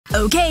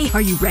Okay, are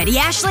you ready,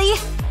 Ashley?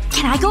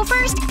 Can I go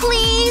first,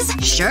 please?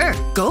 Sure,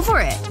 go for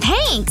it.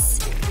 Thanks!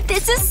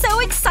 This is so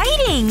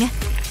exciting!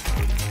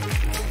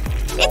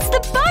 It's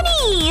the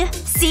bunny!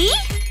 See?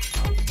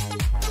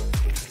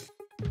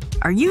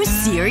 Are you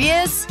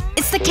serious?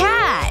 It's the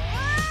cat!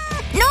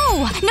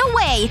 No! No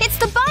way! It's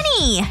the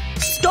bunny!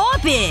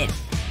 Stop it!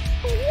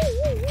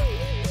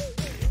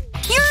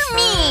 You're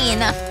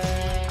mean!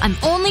 I'm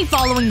only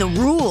following the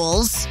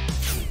rules.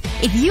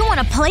 If you want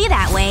to play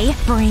that way,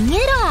 bring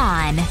it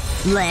on.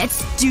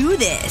 Let's do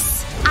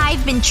this.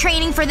 I've been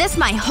training for this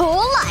my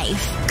whole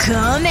life.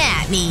 Come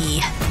at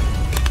me.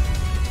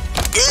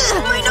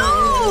 Ugh, my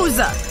nose!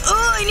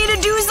 I need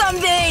to do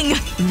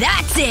something!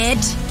 That's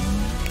it!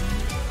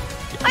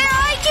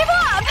 I give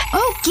up!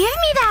 Oh, give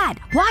me that!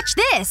 Watch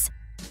this!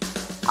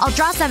 I'll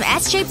draw some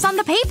S-shapes on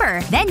the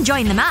paper, then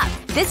join them up.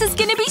 This is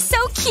gonna be so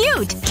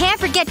cute! Can't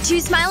forget two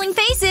smiling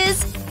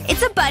faces!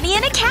 It's a bunny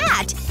and a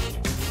cat!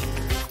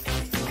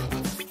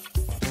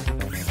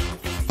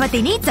 But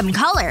they need some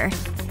color.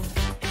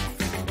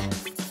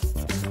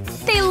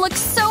 They look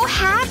so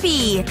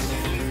happy!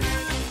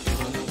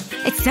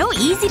 It's so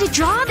easy to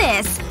draw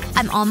this!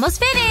 I'm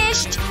almost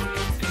finished!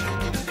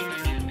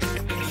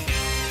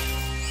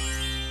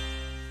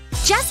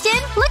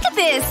 Justin, look at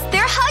this!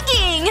 They're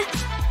hugging!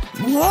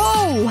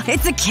 Whoa!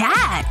 It's a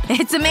cat!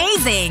 It's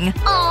amazing!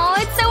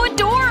 Aw, it's so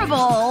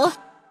adorable!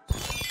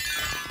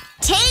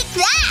 Take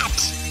that!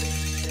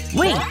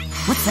 Wait,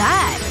 what's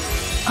that?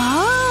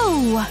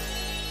 Oh!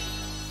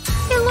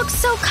 It looks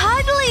so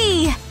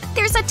cuddly!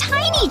 There's a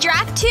tiny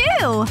giraffe,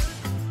 too!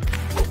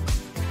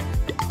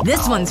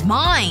 This one's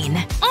mine!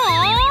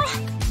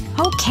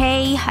 Aww!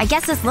 Okay, I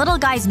guess this little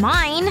guy's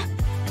mine.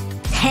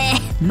 Heh,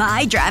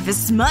 my giraffe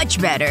is much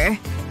better.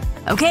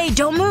 Okay,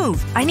 don't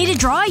move. I need to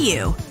draw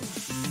you.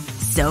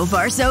 So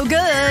far so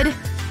good.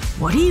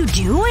 What are you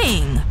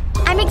doing?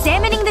 I'm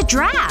examining the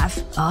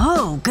giraffe.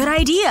 Oh, good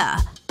idea.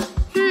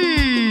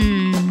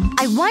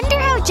 I wonder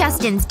how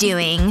Justin's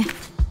doing.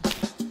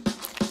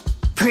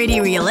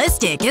 Pretty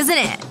realistic, isn't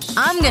it?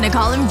 I'm gonna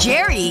call him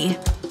Jerry.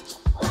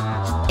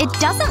 It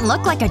doesn't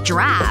look like a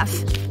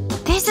giraffe.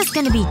 This is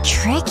gonna be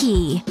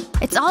tricky.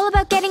 It's all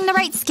about getting the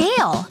right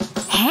scale.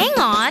 Hang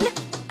on.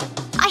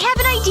 I have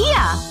an idea.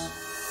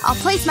 I'll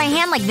place my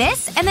hand like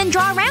this and then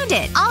draw around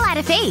it. I'll add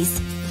a face.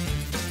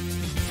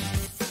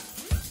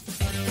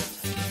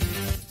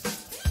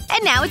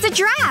 And now it's a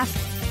giraffe.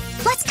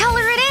 Let's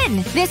color it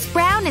in. This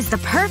brown is the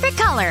perfect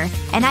color.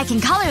 And I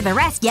can color the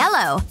rest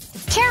yellow.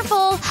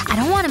 Careful. I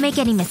don't want to make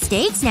any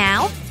mistakes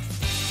now.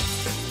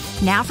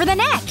 Now for the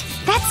neck.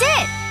 That's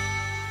it.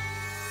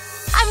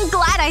 I'm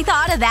glad I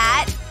thought of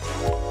that.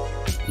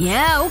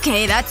 Yeah,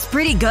 okay, that's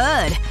pretty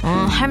good.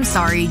 I'm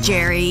sorry,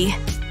 Jerry.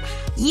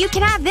 You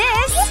can have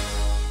this.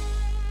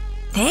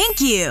 Thank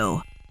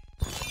you.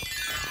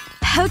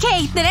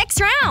 Okay, the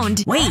next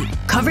round. Wait,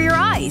 cover your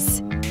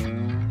eyes.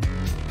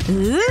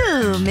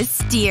 Ooh,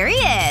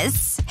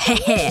 mysterious.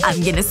 Heh,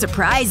 I'm gonna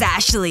surprise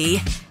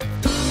Ashley.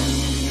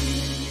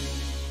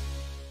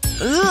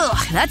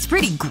 Ugh, that's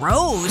pretty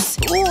gross.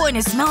 Ooh, and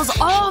it smells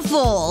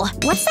awful.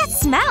 What's that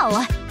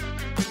smell?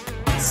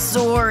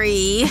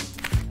 Sorry.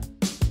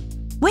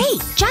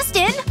 Wait,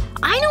 Justin!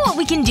 I know what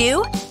we can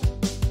do!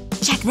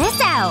 Check this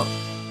out!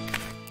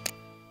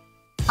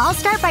 I'll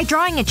start by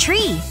drawing a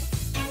tree.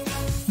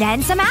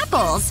 Then some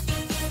apples.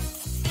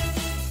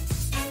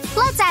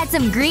 Let's add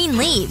some green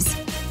leaves.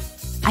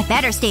 I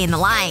better stay in the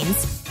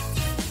lines.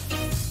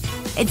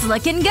 It's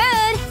looking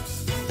good!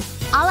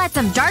 I'll add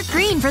some dark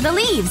green for the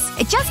leaves.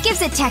 It just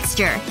gives it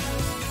texture.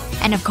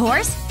 And of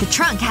course, the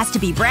trunk has to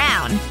be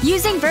brown.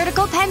 Using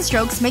vertical pen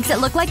strokes makes it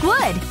look like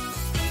wood.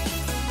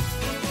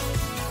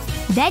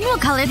 Then we'll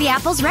color the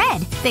apples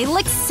red. They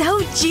look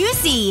so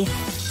juicy!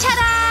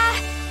 Ta-da!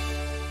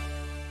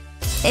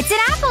 It's an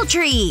apple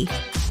tree!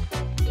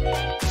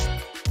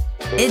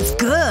 It's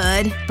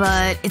good,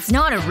 but it's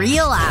not a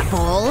real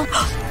apple.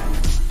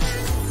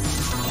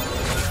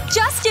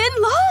 Justin,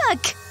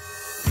 look!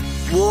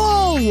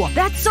 Whoa!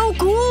 That's so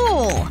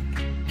cool!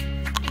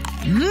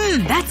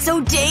 That's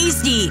so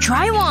tasty!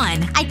 Try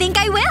one! I think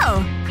I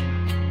will!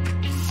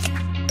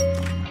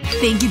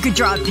 Think you could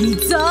draw a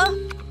pizza?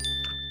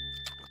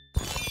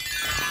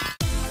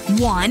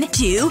 1,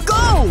 2,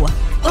 go!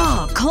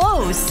 Oh,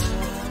 close!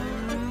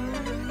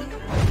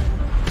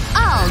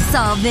 I'll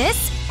solve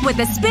this with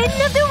a spin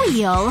of the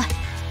wheel.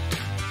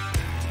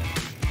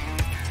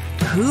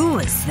 Who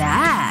was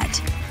that?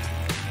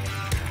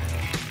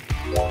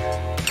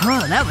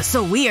 Oh, that was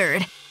so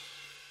weird.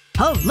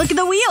 Oh, look at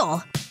the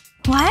wheel!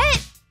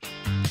 What?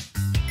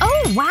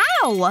 Oh,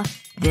 wow!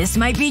 This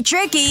might be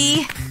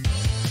tricky.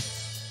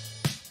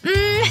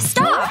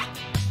 Stop!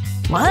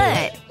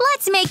 What?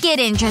 Let's make it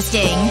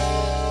interesting.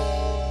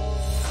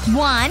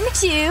 1,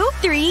 2,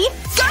 3,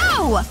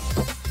 go!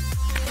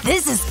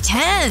 This is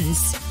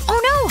tense. Oh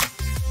no!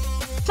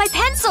 My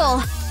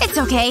pencil! It's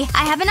okay,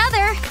 I have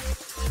another.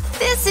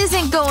 This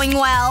isn't going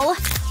well.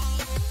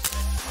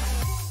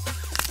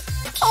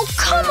 Oh,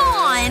 come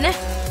on!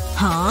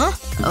 Huh?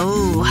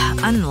 Oh,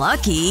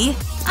 unlucky.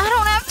 I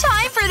don't have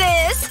time for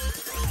this.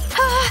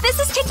 This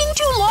is taking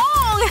too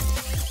long!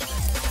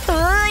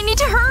 I need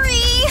to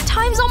hurry!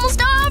 Time's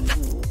almost up!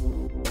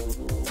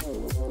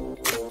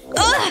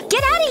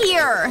 Get out of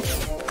here!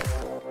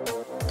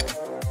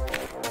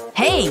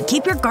 Hey,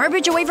 keep your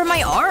garbage away from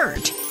my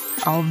art!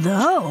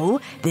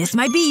 Although, this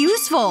might be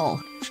useful.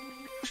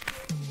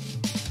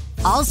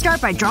 I'll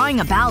start by drawing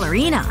a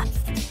ballerina.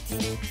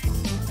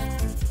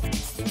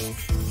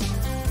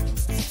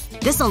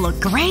 This'll look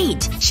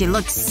great! She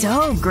looks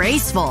so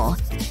graceful.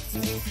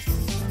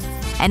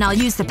 And I'll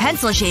use the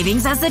pencil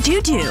shavings as the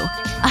tutu.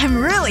 I'm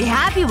really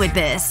happy with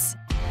this.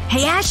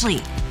 Hey,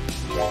 Ashley.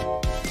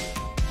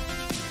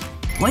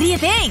 What do you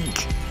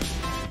think?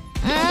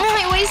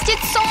 I wasted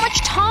so much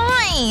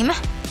time.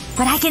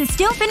 But I can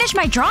still finish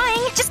my drawing.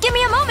 Just give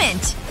me a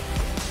moment.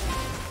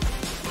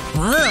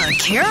 Ugh,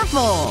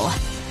 careful.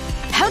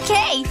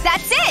 Okay,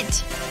 that's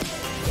it.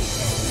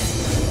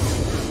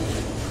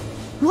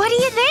 What do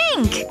you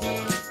think?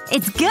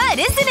 It's good,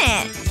 isn't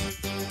it?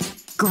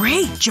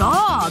 Great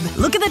job!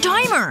 Look at the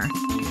timer!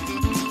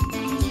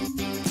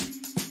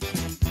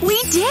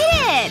 We did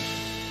it!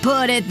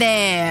 Put it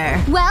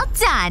there. Well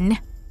done!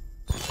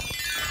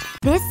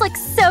 This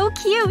looks so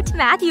cute.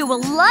 Matthew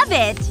will love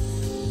it.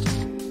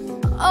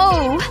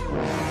 Oh.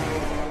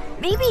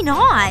 Maybe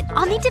not.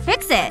 I'll need to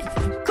fix it.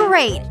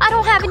 Great. I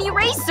don't have an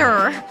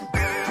eraser.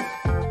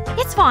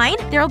 It's fine.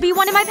 There'll be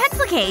one in my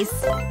pencil case.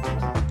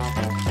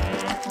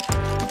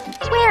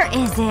 Where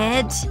is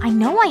it? I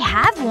know I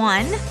have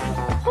one.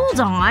 Hold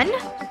on.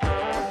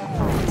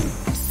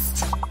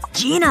 Psst.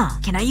 Gina,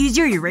 can I use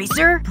your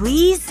eraser,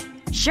 please?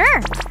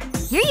 Sure.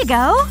 Here you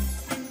go.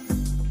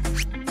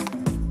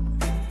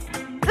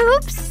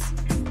 Oops.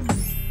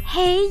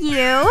 Hey,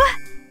 you.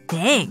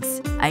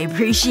 Thanks. I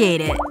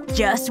appreciate it.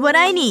 Just what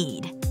I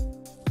need.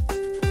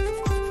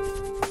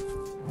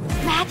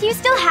 Matthew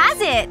still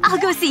has it. I'll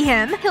go see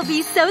him. He'll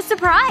be so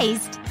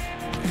surprised.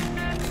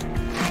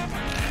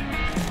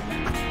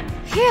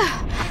 Phew.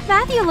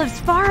 Matthew lives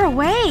far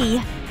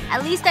away.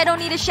 At least I don't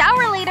need a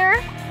shower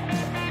later.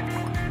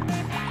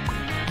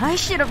 I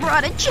should have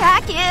brought a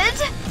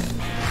jacket.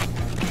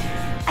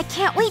 I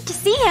can't wait to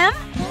see him.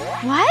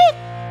 What?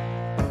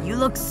 You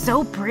look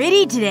so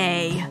pretty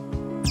today.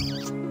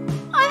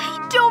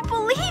 I don't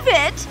believe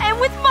it! And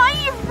with my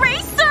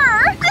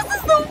eraser! This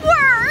is the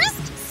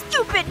worst!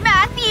 Stupid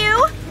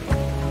Matthew!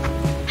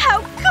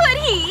 How could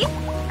he?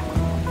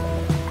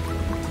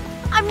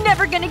 I'm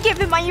never gonna give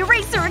him my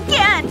eraser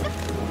again!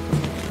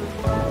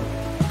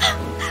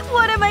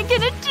 What am I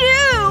gonna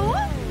do?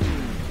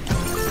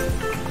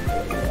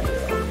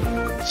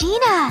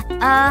 Gina,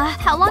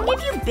 how long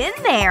have you been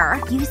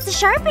there? Use the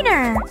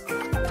sharpener.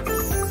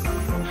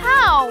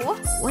 How?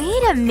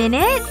 Wait a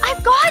minute.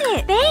 I've got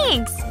it!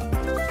 Thanks!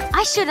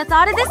 I should have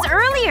thought of this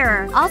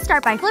earlier. I'll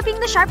start by flipping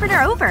the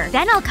sharpener over.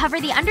 Then I'll cover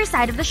the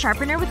underside of the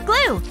sharpener with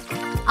glue.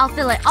 I'll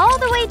fill it all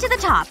the way to the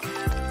top.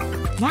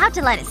 Now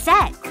to let it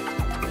set.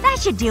 That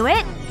should do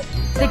it.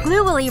 The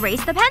glue will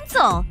erase the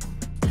pencil.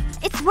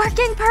 It's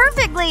working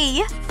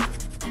perfectly!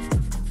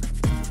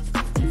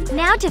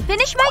 Now to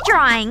finish my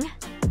drawing.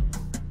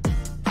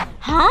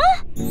 Huh?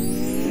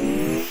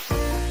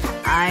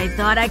 I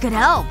thought I could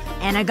help.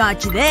 And I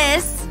got you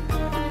this.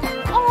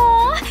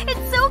 Aw,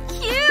 it's so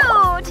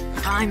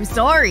cute! I'm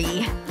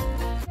sorry.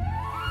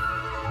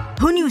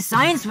 Who knew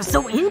science was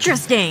so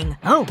interesting?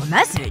 Oh, a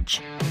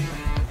message.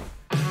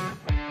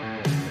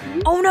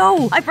 Oh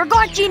no! I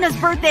forgot Gina's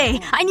birthday!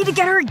 I need to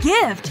get her a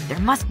gift! There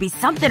must be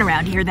something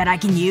around here that I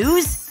can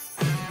use.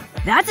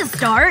 That's a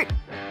start.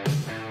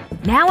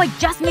 Now I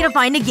just need to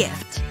find a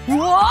gift.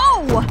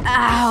 Whoa!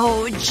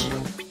 Ouch.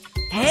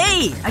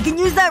 Hey! I can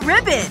use that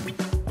ribbon!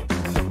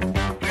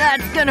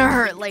 That's gonna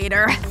hurt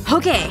later.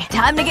 Okay,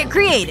 time to get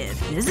creative.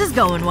 This is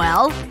going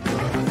well.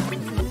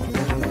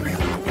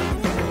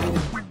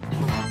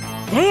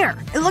 There!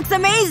 It looks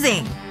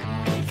amazing!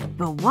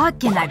 But what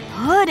can I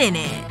put in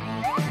it?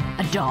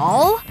 A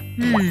doll?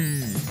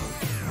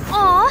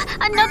 Aw,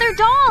 another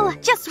doll!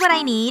 Just what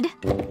I need.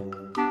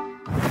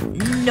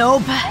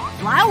 Nope.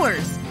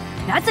 Flowers.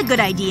 That's a good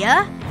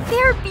idea.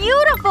 They're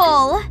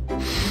beautiful!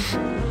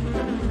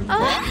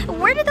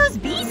 Where did those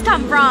bees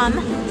come from?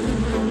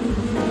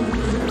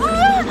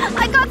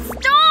 I got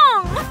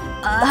stung!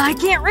 I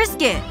can't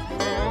risk it.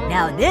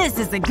 Now this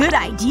is a good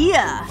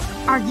idea.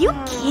 Are you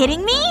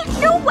kidding me?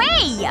 No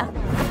way!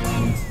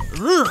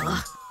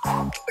 Ugh.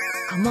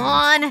 Come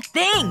on,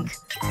 think.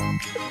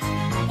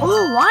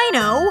 Oh, I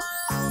know.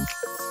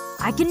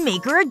 I can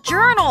make her a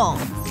journal.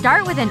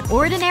 Start with an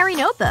ordinary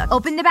notebook.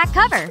 Open the back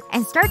cover.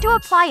 And start to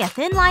apply a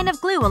thin line of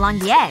glue along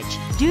the edge.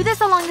 Do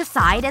this along the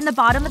side and the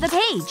bottom of the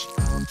page.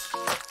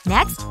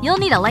 Next, you'll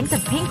need a length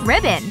of pink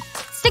ribbon.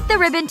 Stick the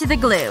ribbon to the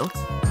glue.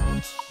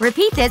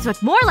 Repeat this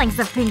with more lengths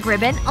of pink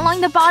ribbon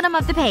along the bottom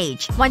of the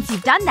page. Once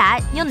you've done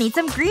that, you'll need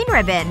some green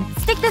ribbon.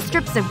 Stick the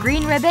strips of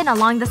green ribbon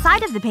along the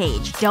side of the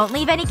page. Don't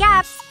leave any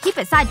gaps. Keep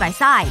it side by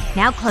side.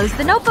 Now close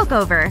the notebook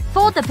over.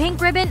 Fold the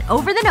pink ribbon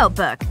over the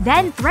notebook.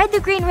 Then thread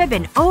the green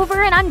ribbon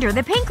over and under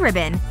the pink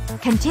ribbon.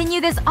 Continue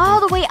this all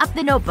the way up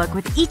the notebook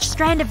with each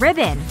strand of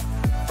ribbon.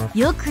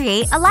 You'll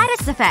create a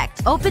lattice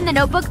effect. Open the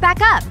notebook back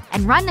up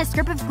and run a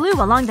strip of glue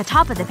along the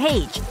top of the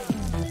page.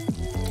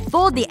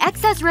 Fold the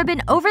excess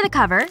ribbon over the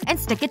cover and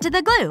stick it to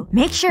the glue.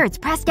 Make sure it's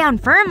pressed down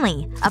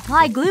firmly.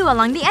 Apply glue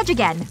along the edge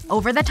again,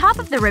 over the top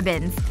of the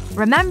ribbons.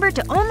 Remember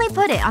to only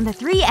put it on the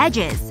 3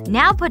 edges.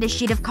 Now put a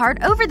sheet of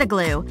card over the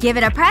glue. Give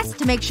it a press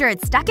to make sure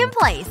it's stuck in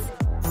place.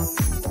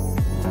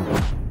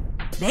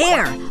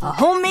 There! A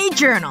homemade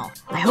journal.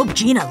 I hope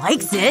Gina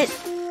likes it.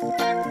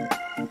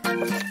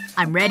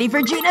 I'm ready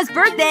for Gina's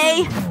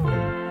birthday!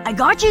 I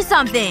got you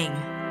something!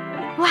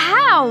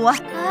 Wow!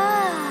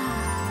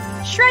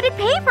 Shredded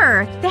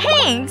paper!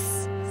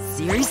 Thanks!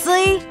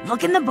 Seriously?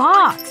 Look in the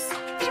box.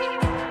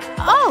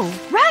 Oh,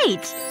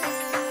 right!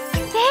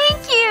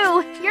 Thank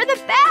you! You're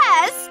the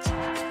best!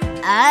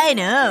 I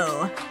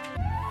know.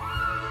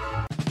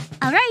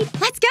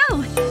 Alright, let's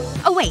go!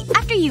 Oh wait,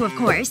 after you of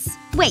course.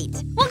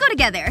 Wait, we'll go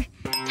together.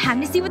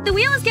 Time to see what the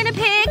wheel is gonna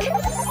pick.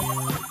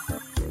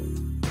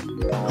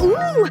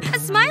 Ooh, a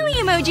smiley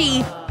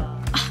emoji!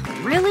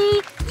 Oh,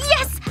 really?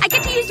 Yes! I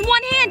get to use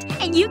 1 hand,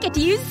 and you get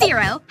to use 0.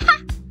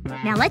 Ha!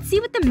 Now let's see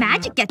what the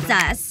magic gets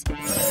us.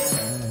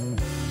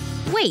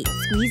 Wait,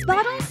 squeeze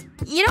bottles?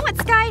 You know what,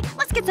 Sky?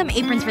 Let's get some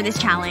aprons for this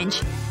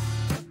challenge.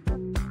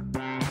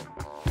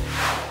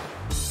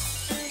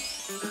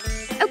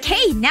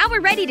 Okay, now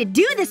we're ready to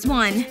do this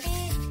one.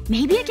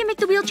 Maybe I can make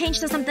the wheel change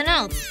to something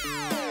else.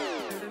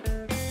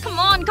 Come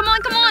on, come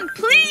on, come on,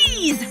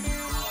 please!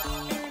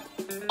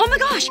 Oh my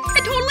gosh!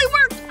 It totally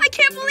worked! I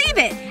can't believe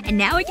it! And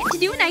now I get to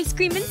do an ice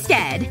cream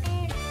instead.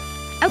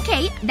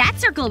 Okay, that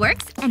circle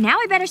works. And now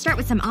I better start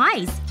with some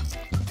eyes.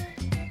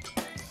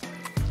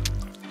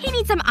 He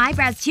needs some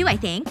eyebrows too, I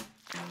think.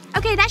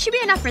 Okay, that should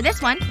be enough for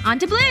this one. On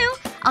to blue!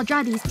 I'll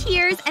draw these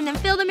tears and then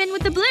fill them in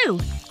with the blue.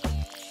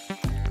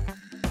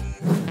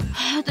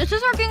 This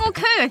is working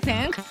okay, I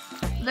think.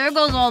 There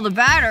goes all the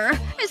batter.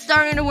 It's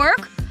starting to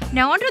work.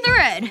 Now onto the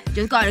red.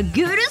 Just gotta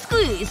give it a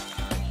squeeze.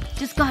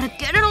 Just gotta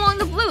get it along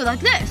the blue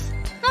like this.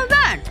 Not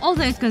bad, all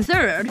things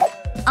considered.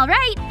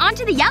 Alright,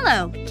 onto the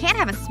yellow. Can't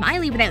have a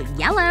smiley without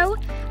yellow.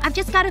 I've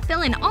just gotta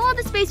fill in all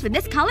the space with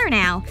this color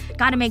now.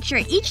 Gotta make sure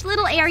each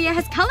little area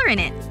has color in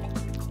it.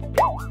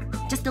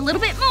 Just a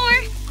little bit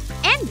more.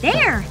 And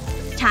there!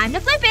 Time to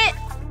flip it!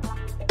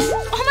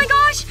 Oh my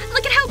gosh!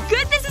 Look at how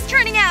good this is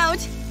turning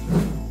out!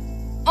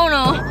 Oh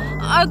no.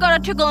 I got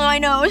a tickle in my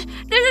nose.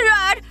 This is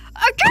bad.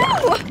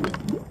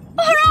 Achoo!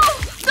 Oh no!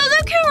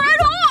 Those came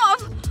right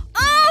off!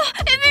 Oh!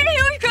 It made a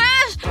huge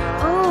mess!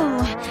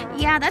 Oh.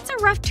 Yeah, that's a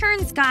rough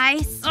turn,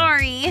 Sky.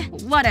 Sorry.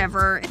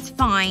 Whatever. It's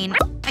fine.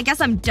 I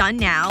guess I'm done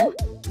now.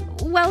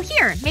 Well,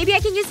 here. Maybe I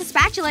can use the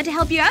spatula to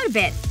help you out a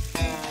bit.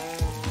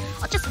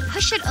 I'll just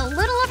push it a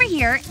little over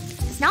here.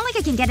 It's not like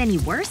it can get any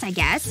worse, I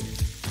guess.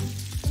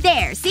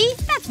 There. See?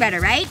 That's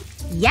better, right?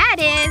 Yeah, it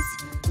is.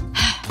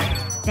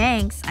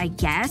 Thanks, I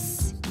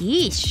guess.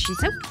 Yeesh, she's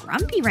so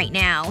grumpy right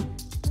now.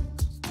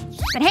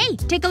 But hey,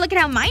 take a look at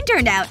how mine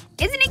turned out.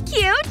 Isn't it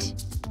cute?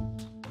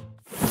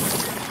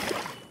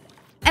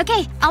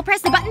 Okay, I'll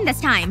press the button this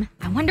time.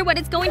 I wonder what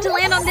it's going to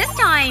land on this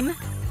time.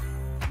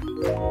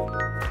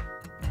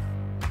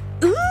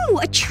 Ooh,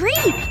 a tree!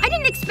 I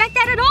didn't expect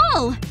that at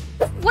all!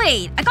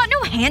 Wait, I got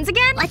no hands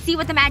again? Let's see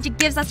what the magic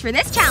gives us for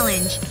this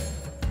challenge.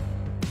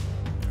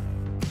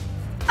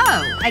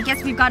 Oh, I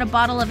guess we've got a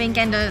bottle of ink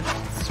and a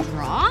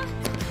straw?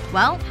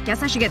 Well,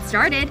 guess I should get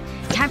started.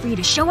 Time for you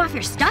to show off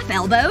your stuff,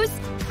 Elbows.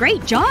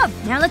 Great job!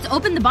 Now let's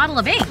open the bottle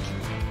of ink.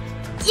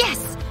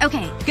 Yes!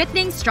 Okay, good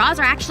thing straws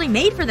are actually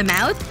made for the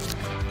mouth.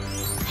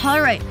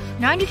 Alright,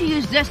 now I need to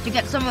use this to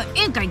get some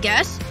ink, I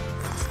guess.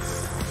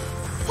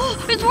 Oh,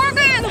 it's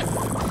working!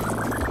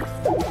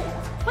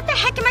 What the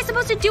heck am I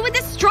supposed to do with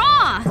this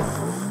straw?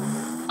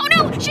 Oh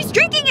no! She's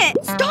drinking it!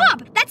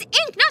 Stop! That's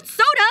ink, not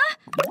soda!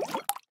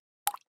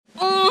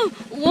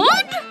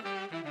 What?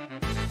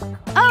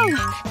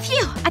 Oh,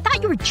 phew. I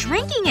thought you were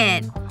drinking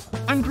it.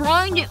 I'm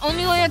trying the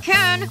only way I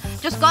can.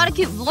 Just gotta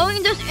keep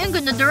blowing this ink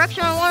in the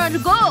direction I want it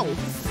to go.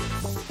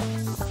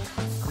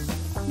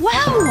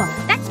 Wow!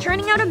 That's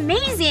turning out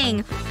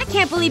amazing! I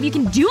can't believe you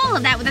can do all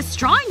of that with a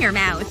straw in your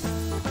mouth.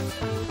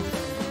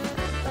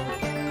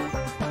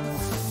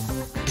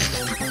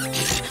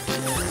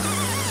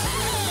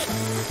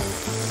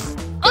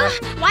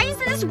 Ugh! Why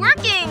isn't this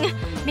working?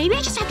 Maybe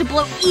I just have to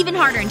blow even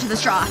harder into the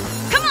straw.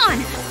 Come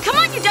on! Come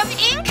on, you dumb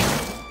ink!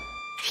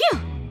 Phew.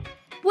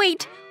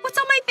 Wait. What's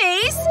on my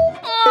face?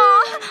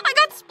 Aw, I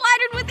got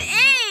splattered with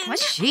ink!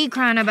 What's she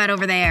crying about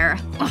over there?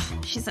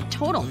 Ugh, she's a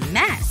total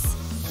mess.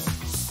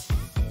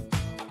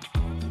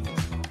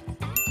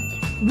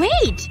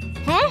 Wait!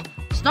 Huh?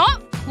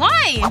 Stop?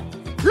 Why?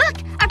 Look!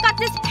 I've got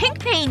this pink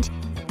paint!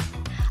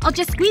 I'll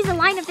just squeeze a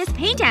line of this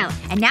paint out.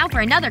 And now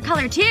for another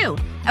color too.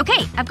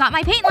 Okay, I've got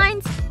my paint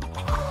lines.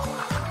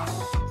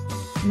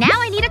 Now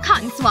I need a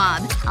cotton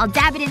swab. I'll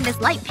dab it in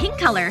this light pink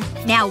color.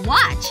 Now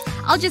watch!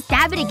 I'll just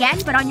dab it again,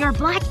 but on your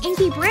black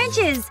inky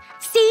branches.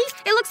 See?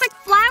 It looks like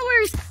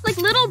flowers! Like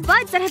little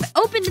buds that have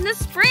opened in the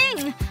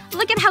spring!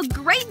 Look at how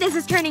great this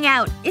is turning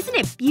out! Isn't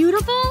it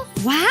beautiful?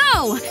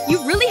 Wow!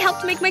 You really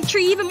helped make my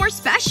tree even more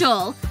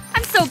special!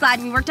 I'm so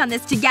glad we worked on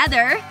this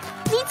together.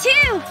 Me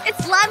too!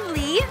 It's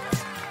lovely!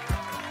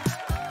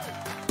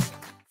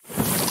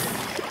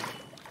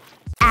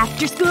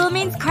 After school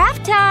means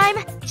craft time!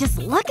 Just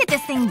look at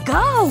this thing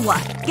go!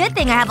 Good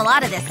thing I have a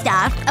lot of this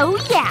stuff. Oh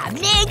yeah!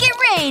 Make it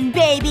rain,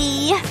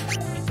 baby!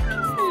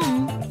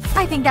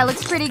 I think that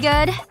looks pretty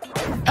good.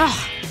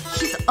 Ugh.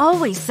 She's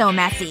always so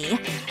messy.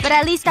 But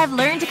at least I've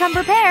learned to come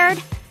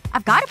prepared.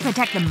 I've gotta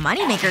protect the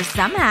moneymakers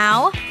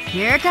somehow.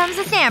 Here comes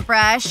the stamp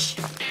brush.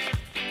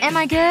 Am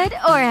I good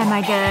or am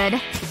I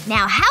good?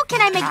 Now how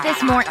can I make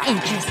this more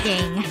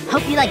interesting?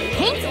 Hope you like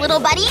paint, little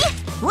buddy!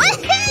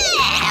 Woohoo!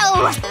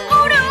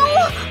 Oh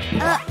no!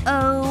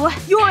 Uh-oh.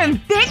 You're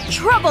in big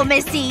trouble,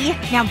 Missy!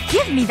 Now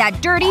give me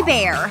that dirty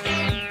bear.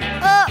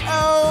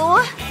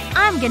 Uh-oh.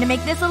 I'm gonna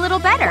make this a little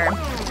better.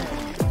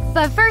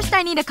 But first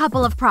I need a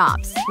couple of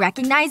props.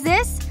 Recognize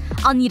this?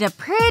 I'll need a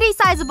pretty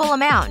sizable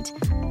amount.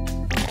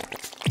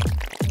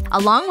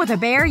 Along with a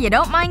bear you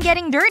don't mind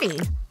getting dirty.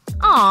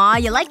 Aw,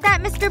 you like that,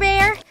 Mr.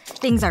 Bear?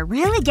 Things are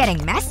really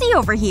getting messy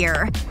over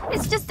here.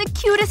 It's just the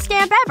cutest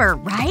stamp ever,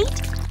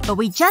 right? But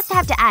we just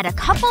have to add a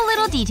couple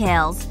little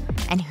details.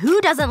 And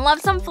who doesn't love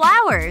some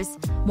flowers?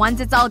 Once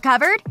it's all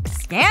covered,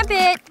 stamp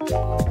it!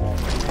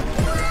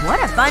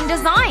 What a fun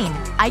design!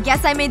 I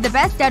guess I made the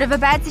best out of a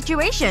bad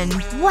situation.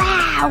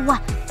 Wow!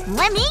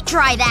 Let me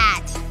try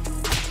that!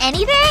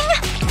 Anything?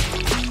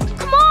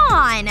 Come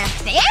on!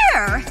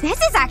 There!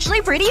 This is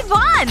actually pretty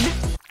fun!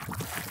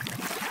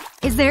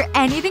 Is there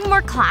anything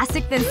more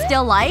classic than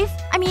still life?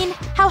 I mean,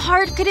 how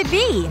hard could it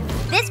be?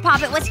 This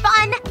poppet was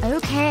fun!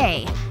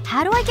 Okay.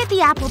 How do I get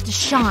the apple to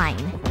shine?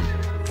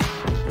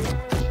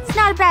 It's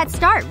not a bad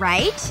start,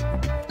 right?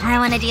 I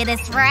wanna do this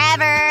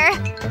forever.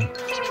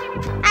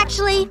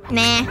 Actually,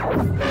 nah.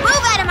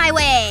 Move out of my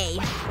way!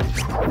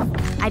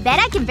 I bet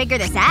I can figure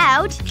this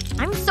out.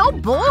 I'm so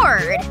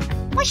bored.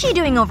 What's she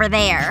doing over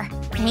there?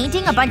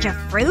 Painting a bunch of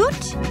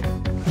fruit?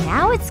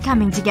 Now it's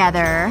coming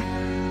together.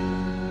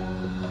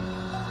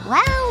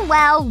 Well,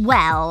 well,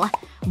 well.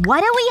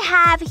 What do we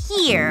have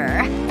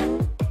here?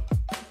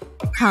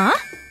 Huh?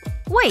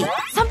 Wait,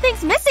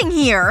 something's missing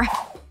here.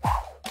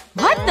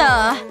 What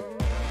the…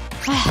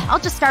 I'll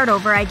just start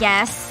over, I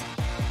guess.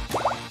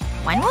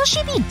 When will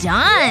she be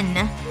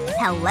done?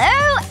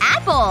 Hello,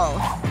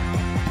 apple!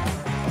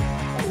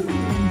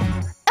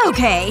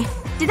 Okay.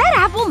 Did that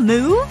apple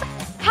move?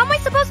 How am I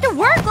supposed to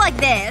work like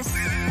this?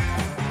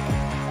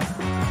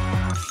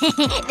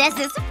 This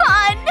is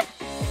fun!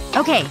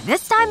 Okay,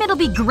 this time it'll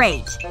be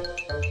great.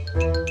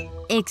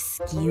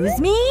 Excuse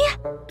me?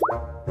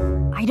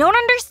 I don't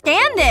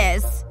understand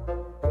this.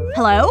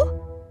 Hello?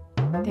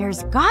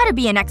 There's gotta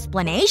be an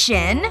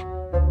explanation.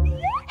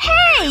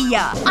 Hey!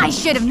 I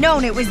should have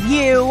known it was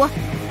you!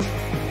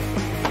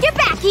 Get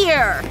back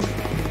here!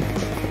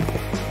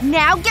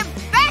 Now get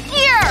back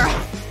here!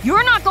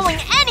 You're not going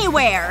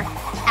anywhere!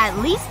 At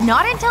least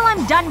not until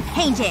I'm done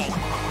painting.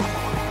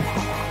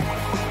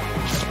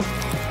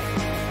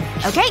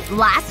 Okay,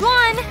 last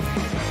one.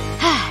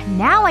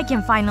 Now I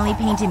can finally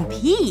paint in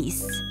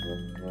peace.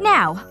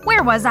 Now,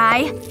 where was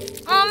I?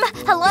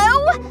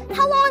 Hello?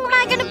 How long am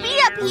I gonna be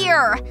up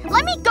here?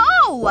 Let me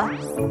go!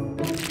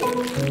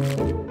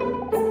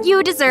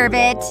 You deserve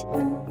it.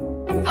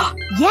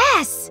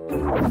 Yes!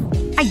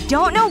 I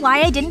don't know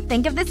why I didn't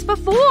think of this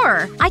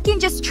before. I can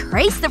just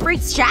trace the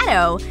fruit's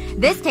shadow.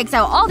 This takes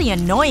out all the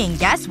annoying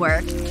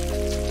guesswork.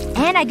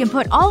 And I can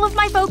put all of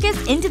my focus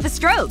into the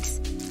strokes.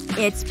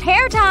 It's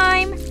pear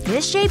time!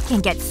 This shape can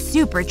get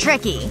super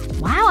tricky.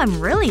 Wow, I'm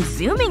really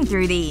zooming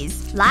through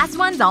these. Last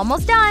one's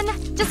almost done.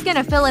 Just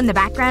gonna fill in the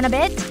background a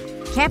bit.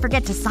 Can't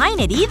forget to sign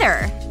it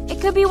either.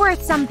 It could be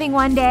worth something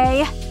one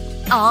day.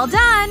 All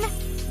done!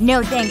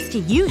 No thanks to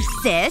you,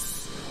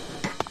 sis.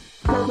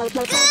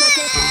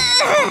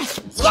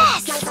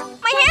 Yes!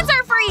 My hands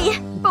are free!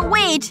 But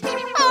wait.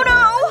 Oh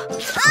no!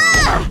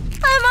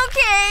 I'm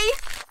okay!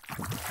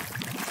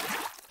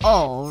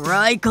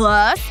 Alright,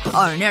 class.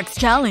 Our next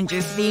challenge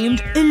is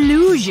themed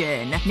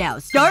illusion. Now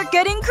start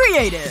getting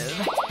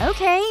creative.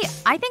 Okay,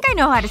 I think I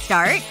know how to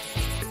start.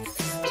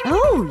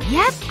 Oh,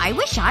 yep. I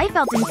wish I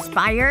felt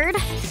inspired.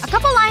 A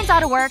couple lines ought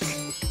to work.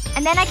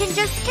 And then I can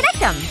just connect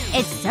them.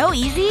 It's so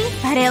easy,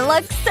 but it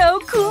looks so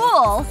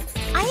cool.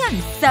 I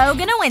am so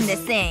gonna win this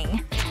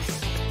thing.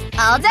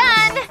 All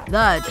done!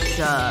 That's,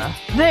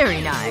 very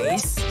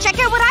nice. Check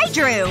out what I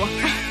drew!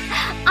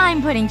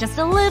 I'm putting just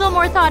a little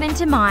more thought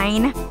into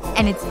mine.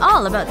 And it's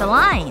all about the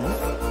lines.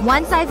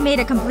 Once I've made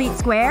a complete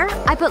square,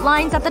 I put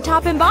lines at the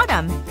top and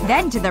bottom.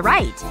 Then to the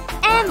right.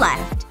 And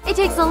left. It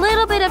takes a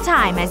little bit of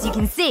time, as you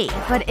can see.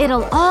 But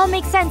it'll all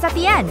make sense at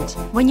the end.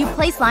 When you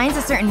place lines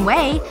a certain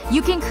way,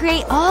 you can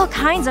create all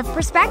kinds of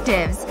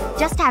perspectives.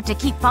 Just have to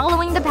keep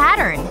following the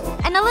pattern.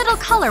 And a little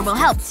color will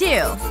help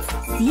too.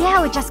 See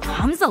how it just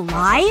comes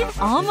alive?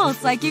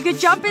 Almost like you could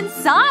jump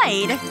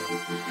inside.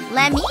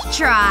 Let me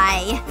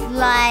try.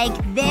 Like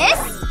this?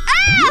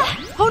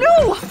 Ah! Oh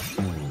no!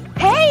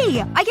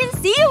 Hey! I can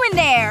see you in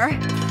there!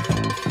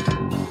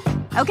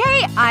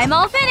 Okay, I'm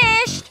all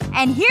finished.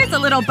 And here's a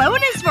little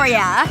bonus for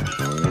ya.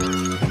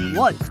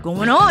 What's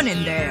going on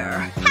in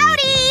there?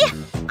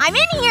 Howdy! I'm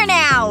in here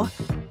now!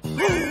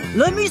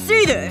 Let me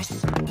see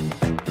this.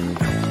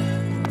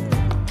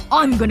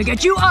 I'm gonna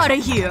get you out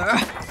of here.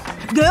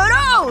 Get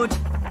out!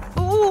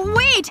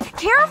 Wait!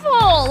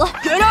 Careful!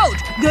 Get out!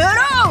 Get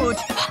out!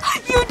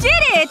 You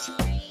did it!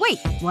 Wait,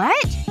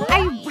 what? I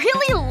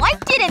really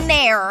liked it in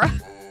there!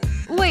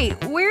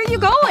 Wait, where are you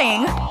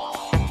going?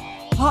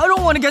 I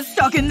don't want to get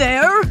stuck in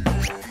there.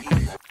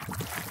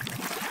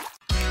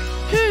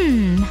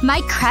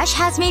 My crush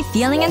has me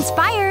feeling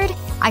inspired.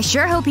 I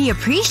sure hope he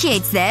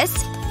appreciates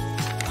this.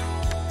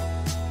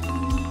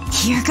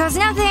 Here goes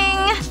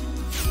nothing.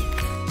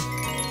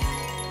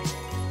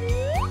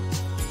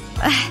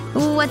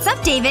 What's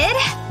up, David?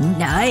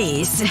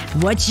 Nice.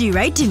 What'd she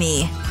write to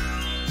me?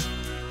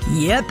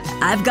 Yep,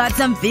 I've got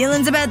some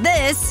feelings about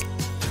this.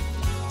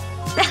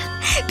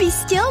 Be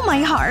still,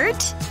 my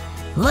heart.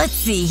 Let's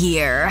see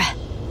here.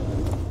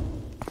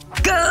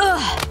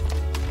 Gah!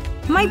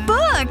 My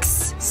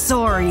books!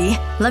 Sorry.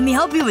 Let me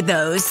help you with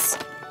those.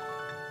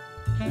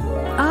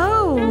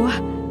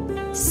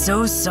 Oh.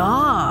 So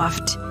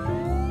soft.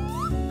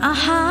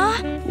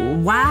 Uh-huh.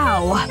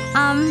 Wow.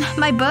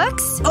 My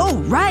books? Oh,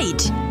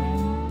 right.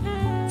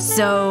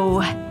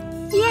 So…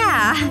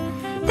 Yeah.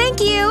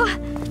 Thank you.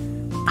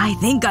 I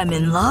think I'm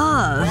in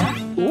love.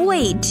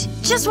 Wait.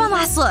 Just one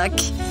last look.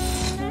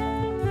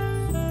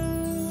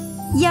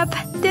 Yep.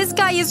 This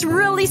guy is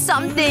really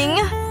something.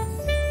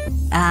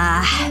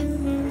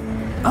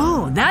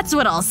 Oh, that's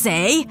what I'll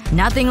say.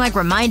 Nothing like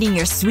reminding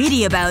your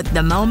sweetie about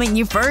the moment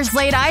you first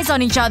laid eyes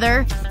on each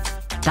other.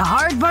 The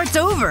hard part's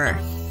over.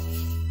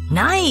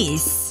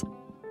 Nice.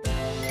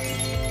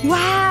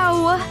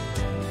 Wow.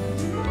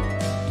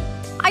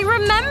 I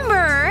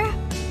remember.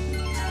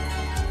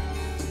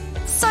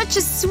 Such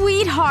a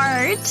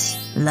sweetheart.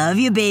 Love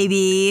you,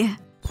 baby.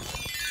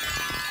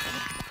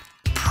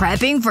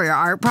 Prepping for your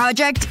art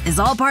project is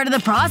all part of the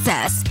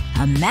process.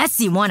 A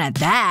messy one at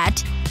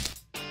that.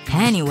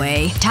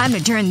 Anyway, time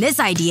to turn this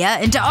idea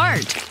into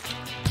art.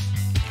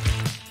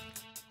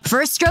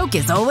 First stroke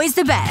is always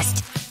the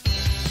best.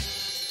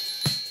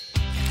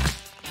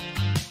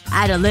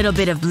 Add a little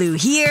bit of blue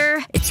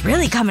here. It's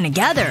really coming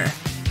together.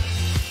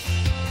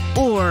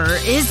 Or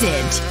is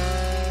it?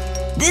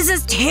 This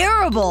is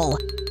terrible!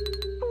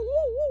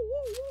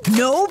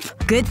 Nope.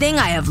 Good thing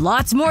I have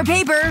lots more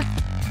paper.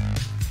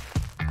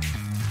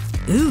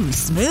 Ooh,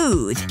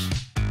 smooth.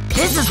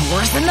 This is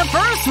worse than the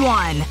first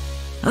one!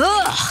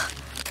 Ugh!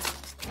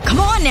 Come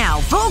on now,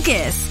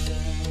 focus!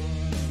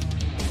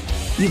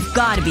 You've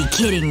gotta be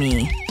kidding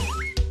me.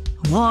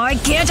 Why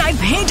can't I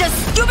paint a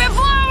stupid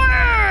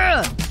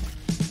flower?!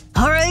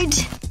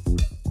 Alright.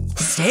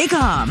 Stay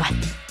calm.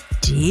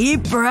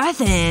 Deep breath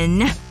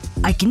in.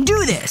 I can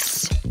do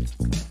this.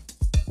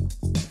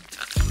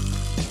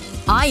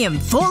 I am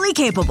fully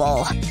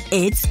capable.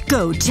 It's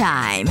go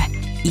time.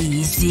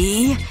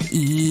 Easy.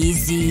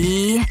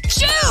 Easy.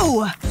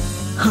 Shoo!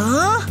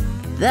 Huh?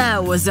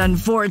 That was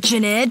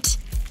unfortunate.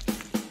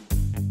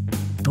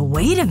 But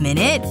wait a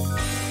minute.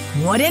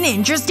 What an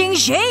interesting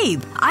shape!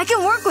 I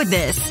can work with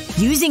this.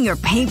 Using your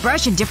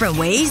paintbrush in different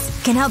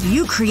ways can help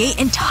you create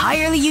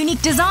entirely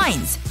unique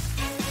designs.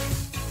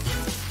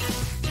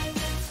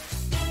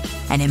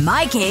 And in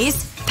my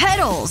case,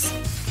 petals.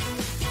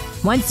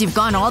 Once you've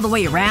gone all the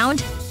way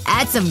around,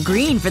 add some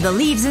green for the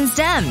leaves and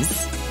stems.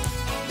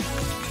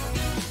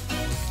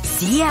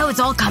 See how it's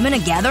all coming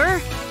together?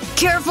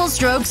 Careful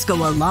strokes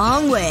go a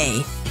long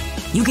way.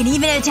 You can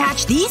even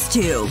attach these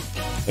two.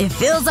 It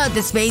fills out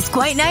the space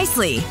quite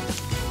nicely.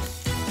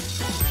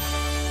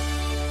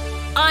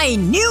 I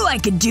knew I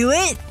could do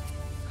it!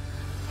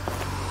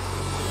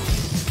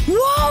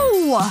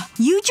 Whoa!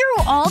 You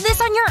drew all this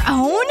on your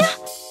own?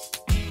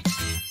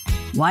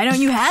 Why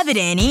don't you have it,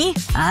 Annie?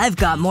 I've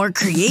got more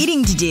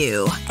creating to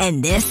do.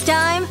 And this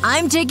time,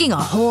 I'm taking a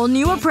whole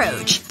new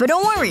approach. But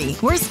don't worry,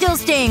 we're still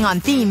staying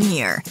on theme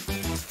here.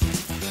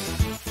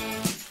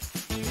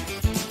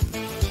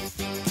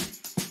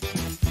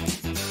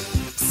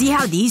 See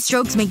how these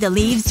strokes make the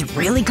leaves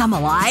really come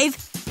alive?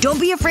 Don't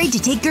be afraid to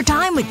take your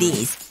time with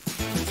these.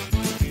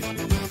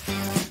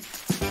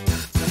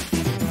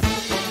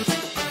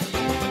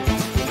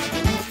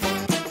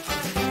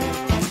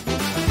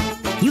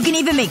 You can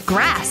even make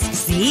grass,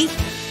 see?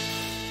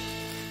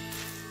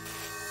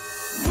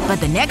 But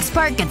the next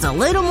part gets a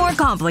little more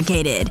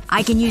complicated.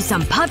 I can use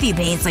some puffy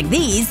paints like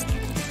these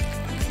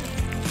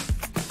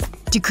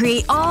to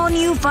create all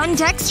new fun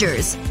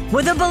textures.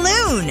 With a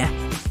balloon!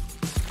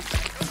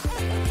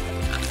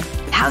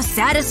 How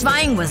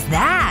satisfying was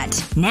that?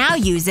 Now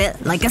use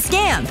it like a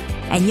stamp.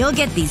 And you'll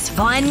get these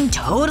fun,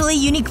 totally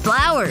unique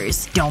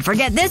flowers. Don't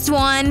forget this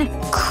one.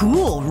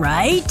 Cool,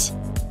 right?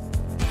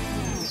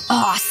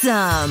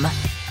 Awesome!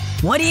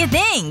 What do you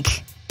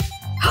think?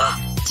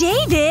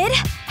 David!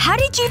 How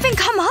did you even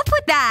come up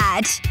with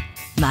that?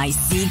 My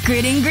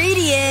secret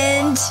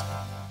ingredient!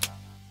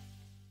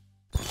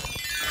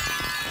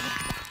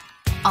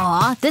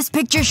 Aw, this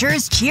picture sure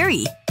is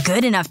cheery.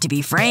 Good enough to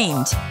be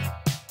framed.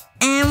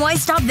 And why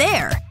stop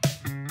there?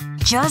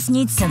 Just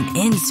need some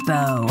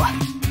inspo.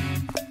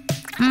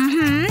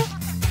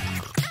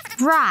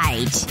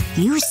 Right.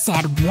 You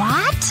said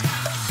what?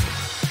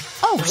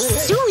 Oh,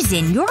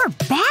 Susan, you're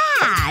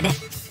bad.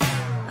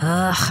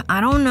 Ugh,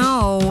 I don't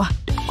know.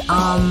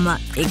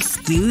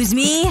 Excuse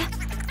me?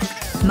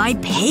 My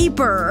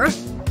paper!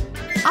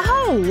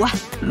 Oh,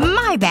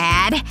 my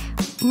bad.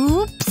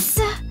 Oops.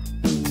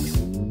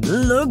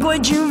 Look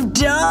what you've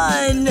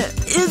done!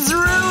 It's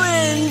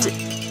ruined!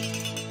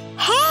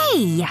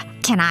 Hey!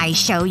 Can I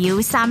show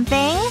you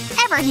something?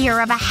 Ever hear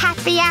of a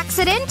happy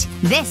accident?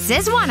 This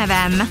is one of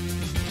them.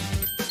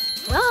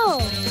 Whoa.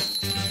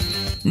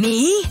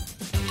 Me?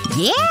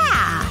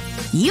 Yeah!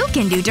 You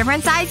can do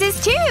different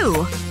sizes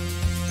too!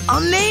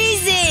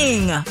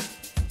 Amazing!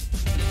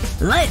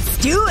 Let's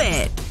do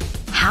it!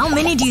 How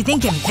many do you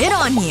think can fit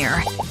on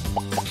here?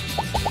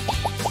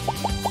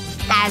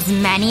 As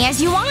many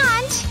as you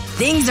want!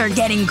 Things are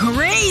getting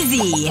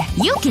crazy!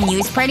 You can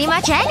use pretty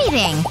much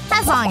anything.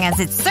 As long as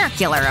it's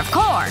circular, of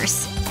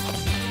course.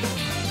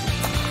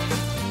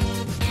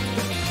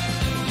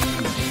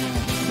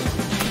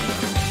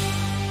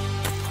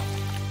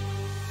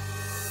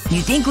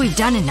 You think we've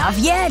done enough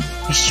yet?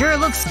 It sure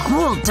looks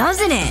cool,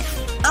 doesn't it?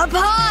 Up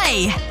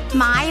high!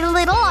 My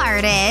little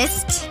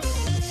artist.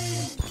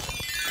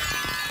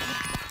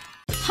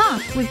 Huh,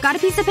 we've got a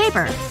piece of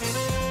paper.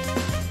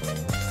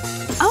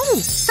 Oh!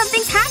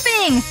 Something's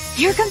happening!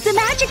 Here comes the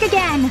magic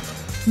again!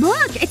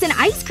 Look! It's an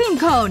ice cream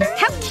cone!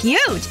 How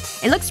cute!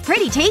 It looks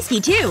pretty tasty,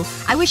 too.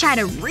 I wish I had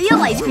a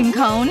real ice cream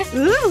cone.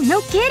 Ooh,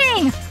 no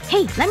kidding!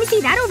 Hey, let me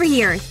see that over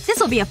here.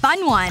 This'll be a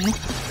fun one.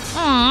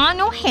 Aw,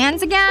 no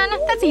hands again?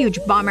 That's a huge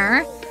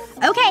bummer.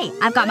 Okay,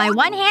 I've got my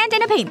one hand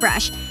and a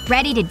paintbrush.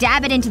 Ready to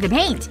dab it into the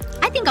paint.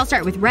 I think I'll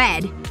start with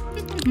red.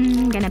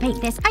 Gonna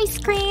paint this ice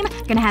cream.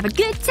 Gonna have a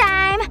good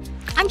time.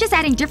 I'm just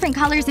adding different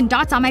colors and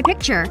dots on my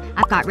picture.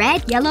 I've got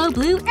red, yellow,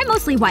 blue, and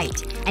mostly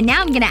white. And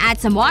now I'm gonna add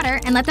some water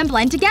and let them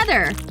blend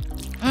together.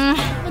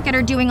 Look at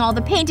her doing all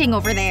the painting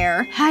over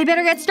there. I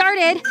better get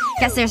started.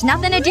 Guess there's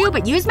nothing to do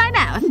but use my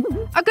mouth.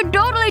 I could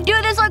totally do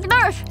this like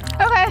this.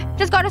 Okay,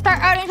 just gotta start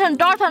adding some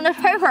dots on this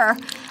paper.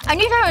 I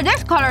need some of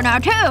this color now,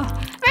 too.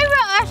 Maybe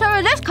I'll add some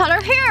of this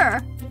color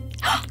here.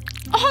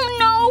 Oh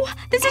no!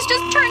 This is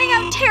just turning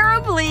out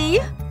terribly.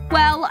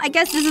 Well, I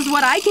guess this is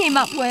what I came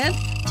up with.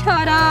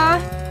 Ta-da!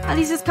 At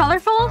least it's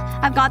colorful.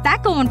 I've got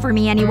that going for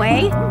me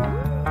anyway.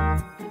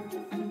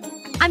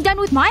 I'm done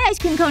with my ice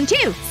cream cone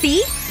too.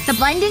 See? The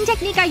blending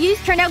technique I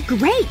used turned out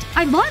great.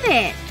 I love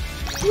it.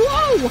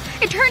 Whoa!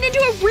 It turned into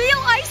a real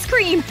ice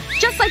cream!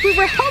 Just like we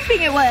were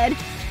hoping it would.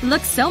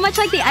 Looks so much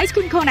like the ice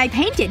cream cone I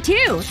painted,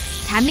 too.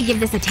 Time to give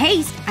this a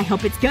taste. I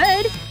hope it's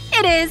good.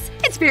 It is.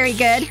 It's very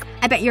good.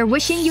 I bet you're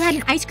wishing you had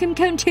an ice cream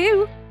cone,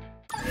 too.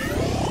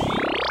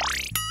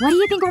 What do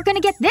you think we're gonna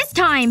get this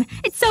time?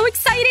 It's so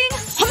exciting!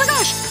 Oh my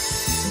gosh!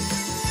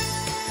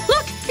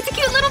 Look! It's a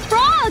cute little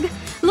frog!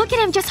 Look at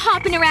him just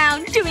hopping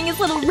around, doing his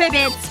little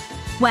ribbits.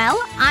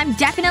 Well, I'm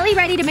definitely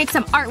ready to make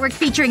some artwork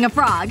featuring a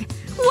frog.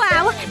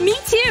 Wow! Me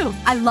too!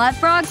 I love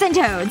frogs and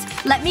toads.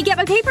 Let me get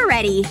my paper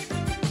ready.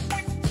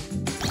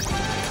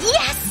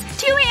 Yes!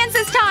 2 hands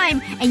this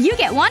time! And you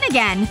get one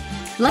again.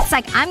 Looks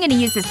like I'm gonna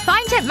use this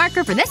fine tip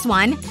marker for this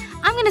one.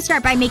 I'm gonna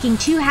start by making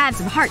 2 halves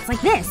of hearts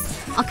like this.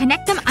 I'll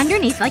connect them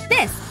underneath like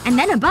this. And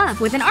then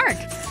above with an arc.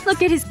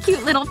 Look at his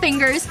cute little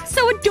fingers.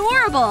 So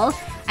adorable!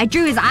 I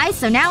drew his eyes,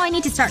 so now I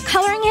need to start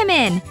coloring him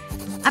in.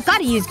 I've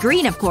gotta use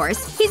green, of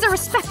course. He's a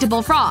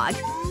respectable frog.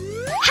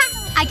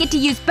 Ha! I get to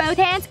use both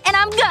hands, and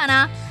I'm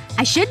gonna!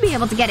 I should be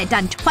able to get it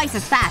done twice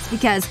as fast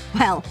because,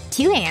 well,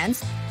 2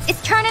 hands.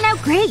 It's turning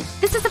out great.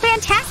 This is a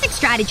fantastic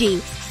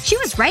strategy. She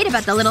was right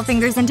about the little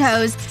fingers and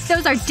toes.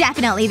 Those are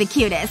definitely the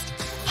cutest.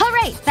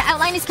 Alright, the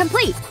outline is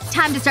complete.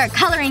 Time to start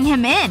coloring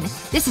him in.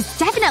 This is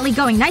definitely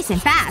going nice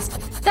and fast.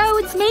 Though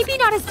it's maybe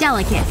not as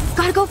delicate.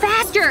 Gotta go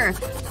faster!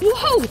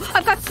 Whoa!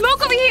 I've got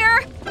smoke over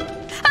here!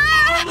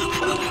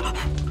 Ah!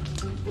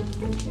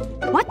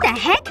 What the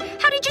heck?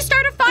 How did you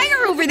start a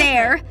fire over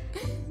there?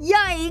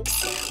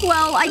 Yikes.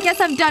 Well, I guess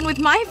I'm done with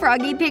my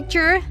froggy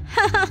picture.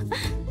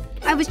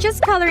 I was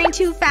just coloring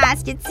too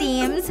fast, it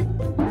seems.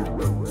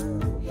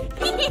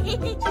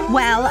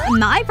 Well,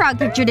 my frog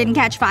picture didn't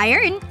catch fire,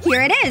 and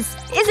here it is.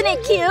 Isn't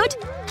it cute?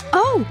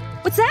 Oh,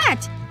 what's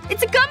that?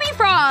 It's a gummy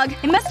frog!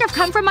 It must have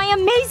come from my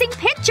amazing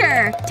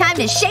picture! Time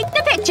to shake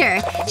the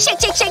picture! Shake,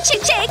 shake, shake,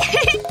 shake,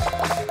 shake!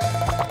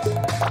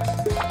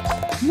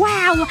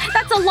 Wow!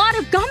 That's a lot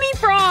of gummy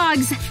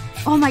frogs!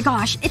 Oh my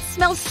gosh, it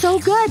smells so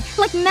good!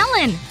 Like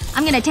melon!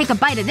 I'm gonna take a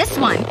bite of this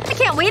one. I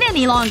can't wait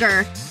any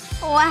longer.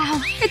 Wow,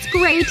 it's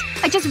great.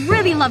 I just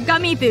really love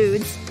gummy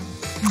foods.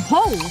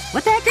 Whoa!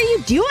 What the heck are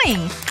you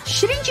doing?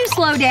 Shouldn't you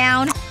slow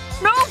down?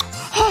 No!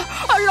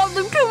 I love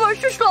them too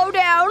much to slow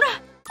down!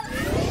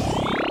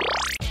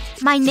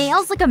 My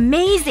nails look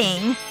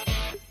amazing!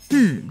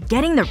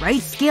 Getting the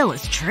right scale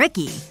is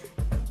tricky.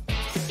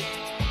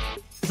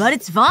 But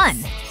it's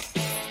fun.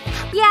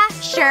 Yeah,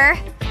 sure.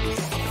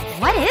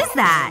 What is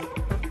that?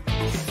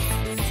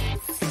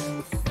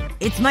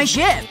 It's my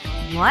ship.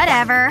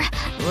 Whatever.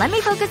 Let me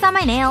focus on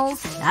my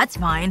nails. That's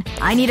fine.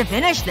 I need to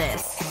finish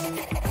this.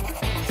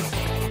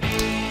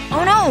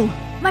 Oh no!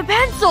 My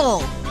pencil!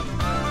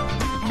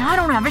 And I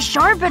don't have a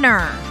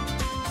sharpener.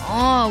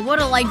 Oh,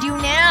 what'll I do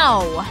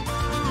now?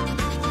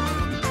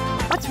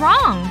 What's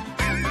wrong?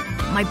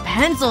 My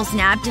pencil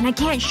snapped and I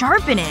can't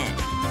sharpen it.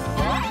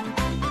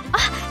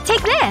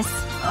 Take this!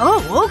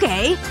 Oh,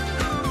 okay.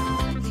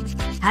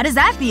 How does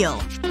that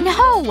feel?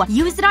 No!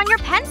 Use it on your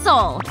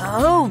pencil!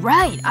 Oh,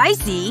 right. I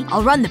see.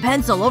 I'll run the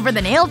pencil over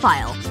the nail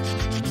file.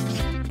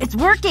 It's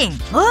working!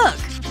 Look!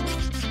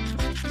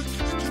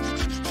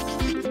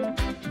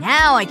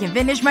 Now I can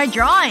finish my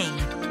drawing.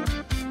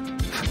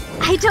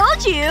 I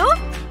told you!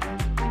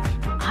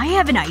 I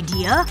have an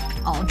idea.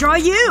 I'll draw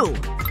you.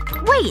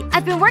 Wait,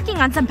 I've been working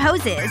on some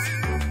poses.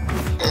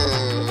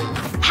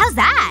 How's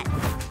that?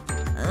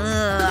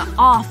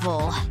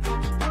 Awful.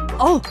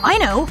 Oh, I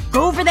know.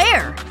 Go over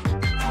there.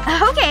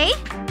 Okay.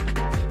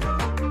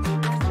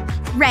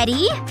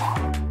 Ready?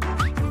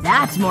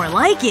 That's more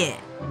like it.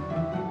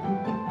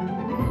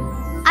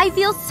 I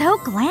feel so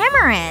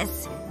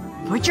glamorous.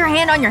 Put your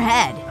hand on your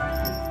head.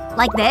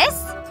 Like this?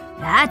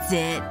 That's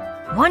it.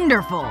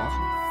 Wonderful.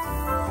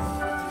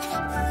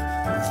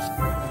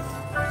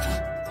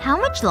 How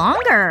much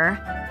longer?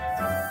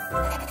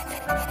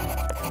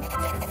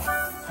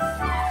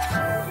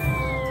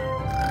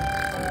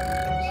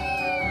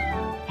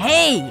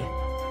 Hey!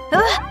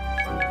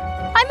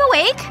 I'm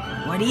awake.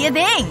 What do you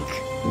think?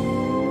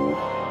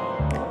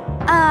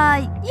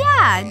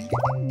 Yeah.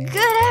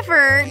 Good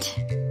effort.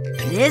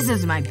 This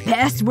is my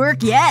best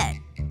work yet.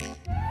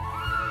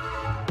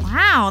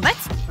 Wow,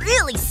 that's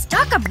really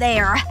stuck up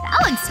there. That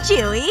looks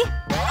chewy.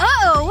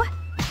 Uh-oh.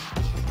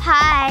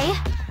 Hi.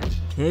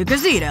 Take a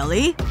seat,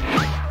 Ellie.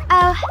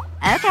 Oh,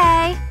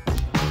 okay.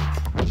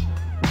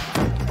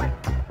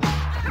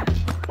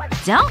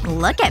 Don't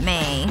look at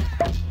me.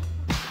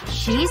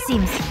 She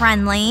seems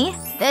friendly.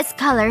 This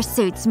color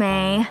suits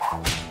me.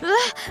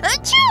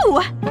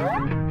 Achoo!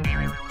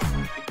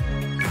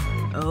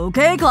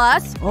 Okay,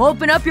 class.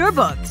 Open up your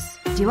books.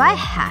 Do I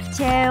have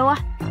to?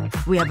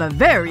 We have a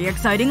very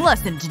exciting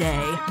lesson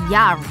today.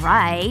 Yeah,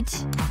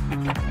 right.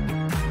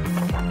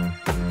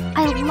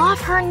 I love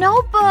her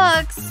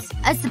notebooks.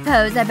 I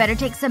suppose I better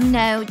take some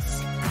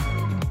notes.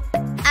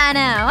 I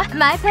know.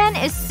 My pen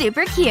is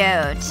super cute.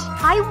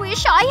 I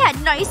wish I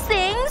had nice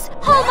things.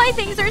 All my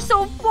things are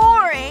so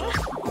boring.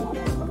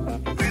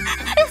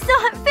 It's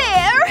not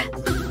fair.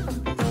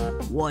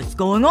 What's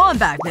going on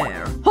back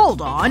there?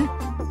 Hold on.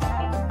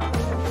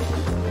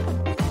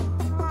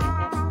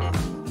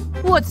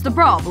 What's the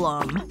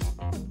problem?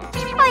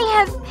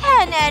 I have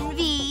pen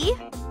envy.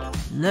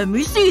 Let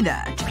me see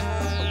that.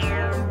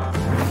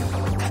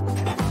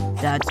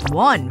 That's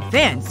one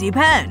fancy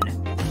pen.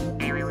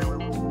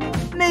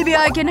 Maybe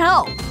I can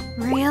help.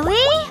 Really?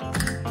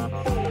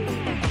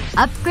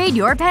 Upgrade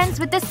your pens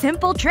with this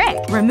simple trick.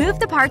 Remove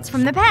the parts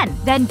from the pen,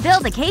 then fill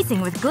the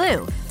casing with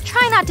glue.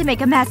 Try not to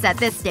make a mess at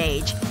this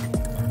stage.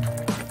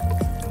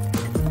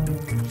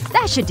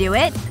 That should do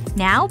it.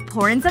 Now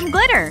pour in some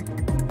glitter.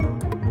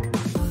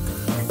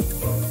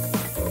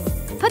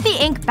 Put the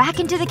ink back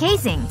into the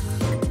casing.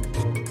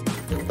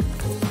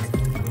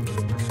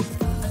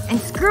 And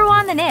screw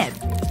on the nib.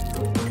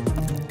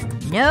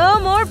 No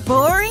more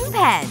boring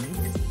pens.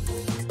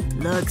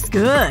 Looks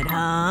good,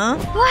 huh?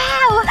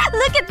 Wow!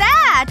 Look at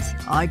that!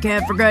 I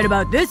can't forget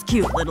about this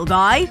cute little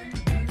guy.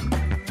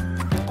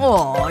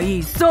 Aw,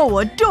 he's so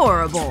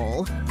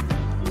adorable.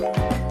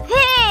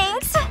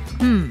 Thanks!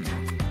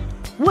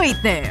 Wait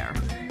there.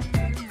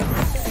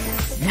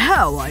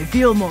 Now I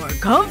feel more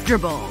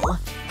comfortable.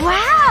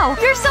 Wow!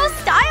 You're so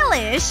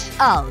stylish!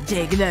 I'll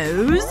take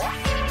those.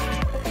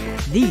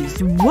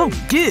 These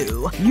won't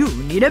do. You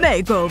need a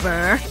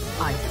makeover.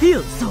 I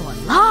feel so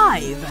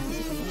alive.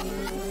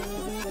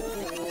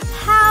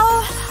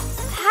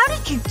 How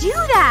did you do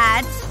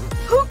that?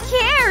 Who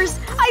cares?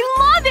 I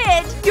love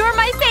it! You're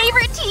my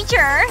favorite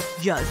teacher!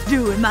 Just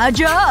doing my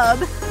job.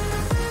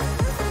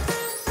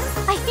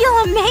 I feel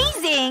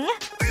amazing!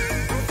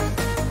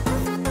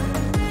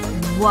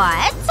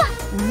 What?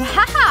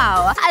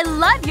 Wow! I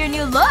love your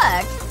new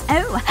look!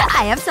 Oh,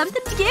 I have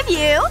something to give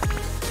you!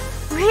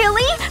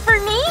 Really? For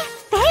me?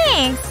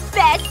 Thanks,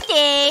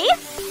 bestie!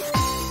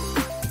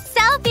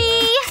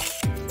 Selfie!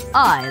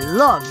 I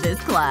love this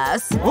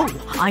class. Oh,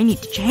 I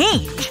need to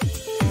change.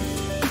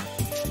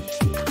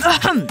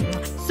 Ahem.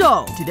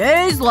 So,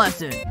 today's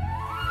lesson.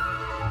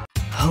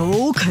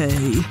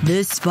 Okay,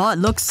 this spot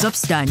looks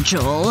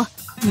substantial.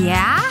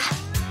 Yeah?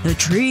 The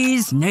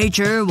trees,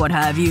 nature, what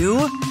have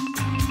you.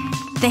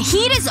 The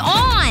heat is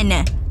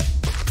on!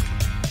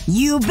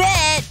 You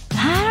bet!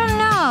 I don't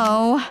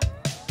know.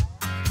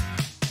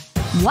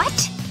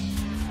 What?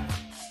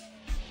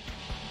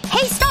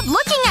 Hey, stop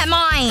looking at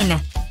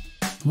mine!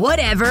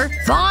 Whatever.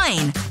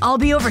 Fine. I'll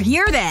be over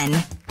here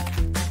then.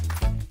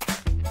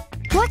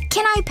 What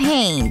can I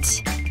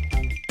paint?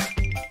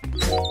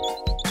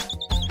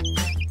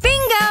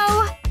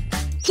 Bingo!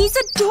 He's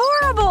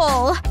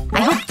adorable!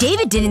 I hope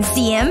David didn't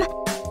see him.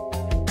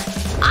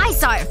 I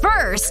saw it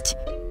first.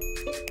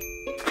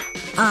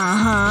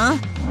 Uh-huh.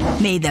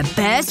 May the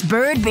best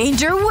bird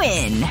painter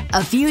win.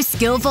 A few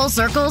skillful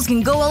circles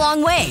can go a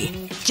long way.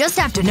 Just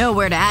have to know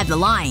where to add the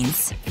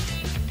lines.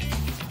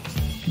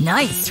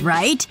 Nice,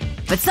 right?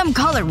 But some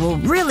color will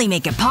really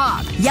make it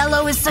pop.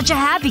 Yellow is such a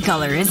happy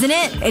color, isn't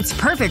it? It's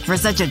perfect for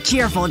such a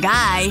cheerful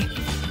guy.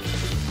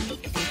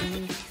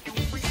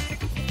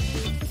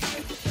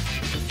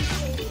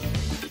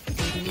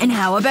 And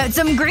how about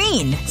some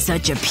green?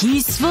 Such a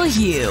peaceful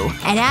hue.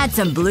 And add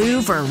some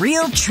blue for a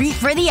real treat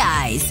for the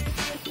eyes.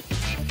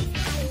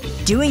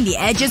 Doing the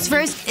edges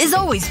first is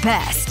always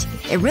best.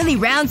 It really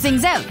rounds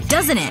things out,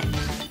 doesn't it?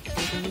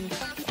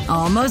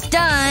 Almost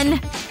done.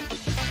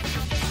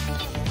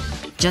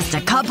 Just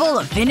a couple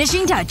of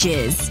finishing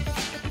touches.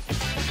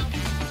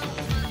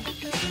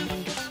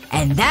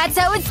 And that's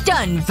how it's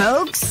done,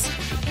 folks.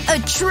 A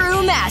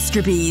true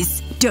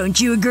masterpiece. Don't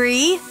you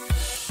agree?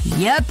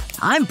 Yep,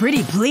 I'm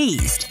pretty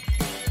pleased.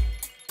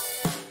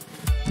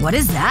 What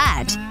is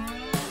that?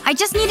 I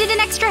just needed an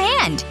extra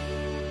hand.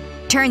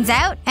 Turns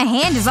out, a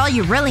hand is all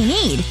you really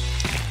need.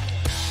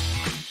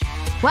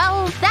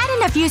 Well, that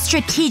and a few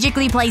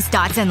strategically placed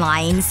dots and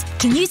lines.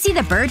 Can you see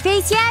the bird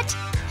face yet?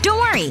 Don't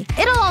worry,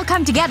 it'll all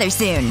come together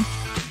soon.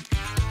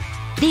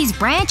 These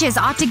branches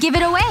ought to give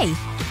it away.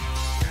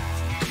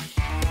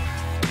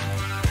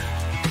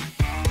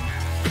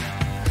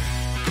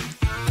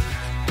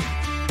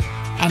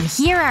 And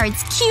here are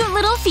its cute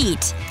little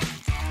feet.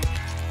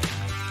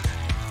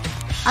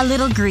 A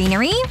little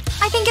greenery?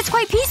 I think it's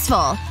quite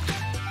peaceful.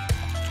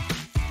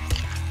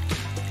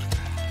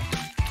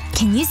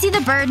 Can you see the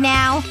bird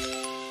now?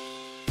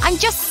 I'm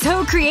just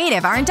so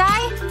creative, aren't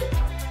I?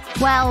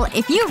 Well,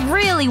 if you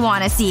really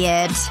want to see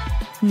it.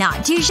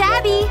 Not too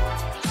shabby.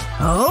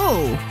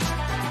 Oh.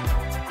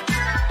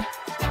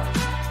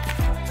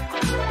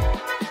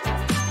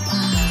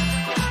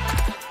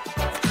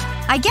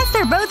 I guess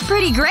they're both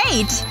pretty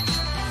great.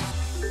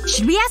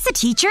 Should we ask the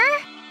teacher?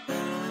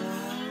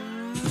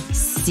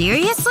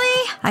 Seriously?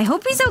 I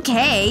hope he's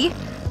okay.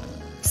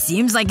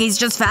 Seems like he's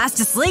just fast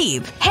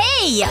asleep.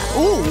 Hey!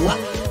 Ooh.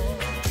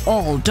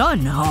 All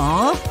done,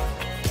 huh?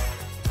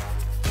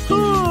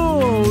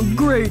 Oh,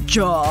 great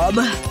job.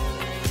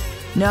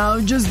 Now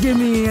just give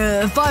me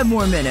 5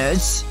 more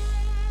minutes.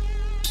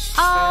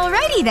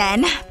 Alrighty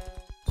then.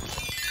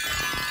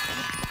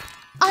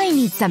 I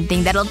need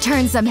something that'll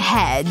turn some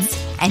heads.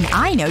 And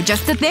I know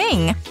just the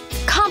thing.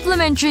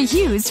 Complimentary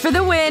hues for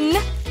the win.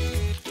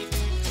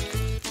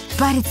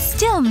 But it's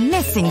still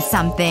missing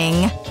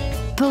something.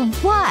 But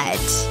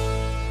what?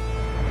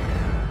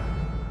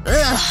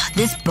 Ugh,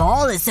 this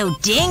ball is so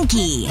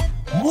dinky.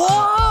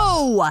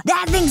 Whoa!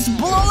 That thing's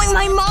blowing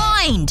my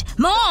mind!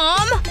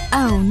 Mom!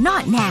 Oh,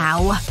 not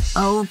now.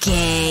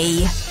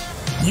 Okay.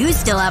 You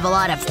still have a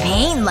lot of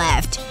paint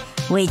left.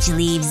 Which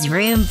leaves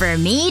room for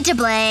me to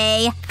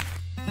play.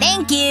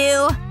 Thank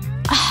you!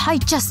 I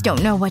just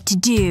don't know what to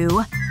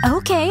do.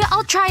 Okay,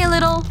 I'll try a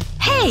little…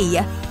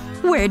 Hey!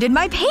 Where did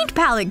my paint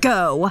palette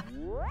go?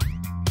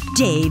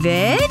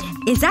 David?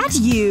 Is that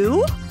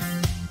you?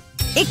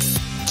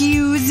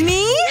 Excuse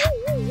me?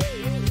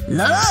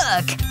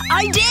 Look!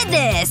 I did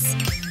this!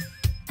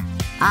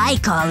 I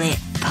call it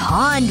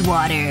pond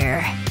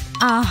water.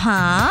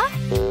 Uh-huh.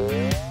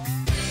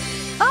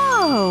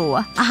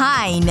 Oh,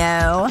 I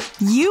know.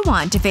 You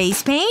want to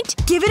face paint?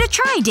 Give it a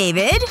try,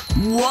 David.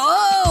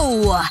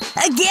 Whoa!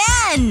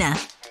 Again!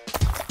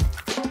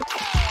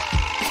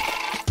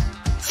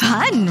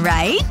 Fun,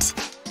 right?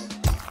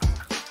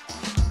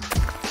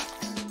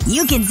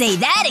 You can say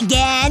that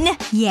again!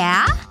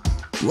 Yeah?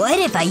 What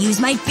if I use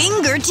my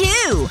finger,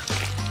 too?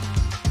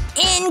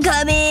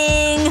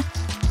 Incoming!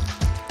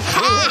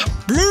 Ha!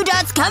 Blue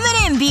dot's coming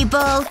in,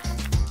 people!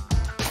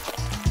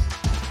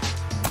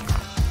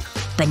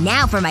 But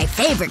now for my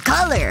favorite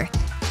color.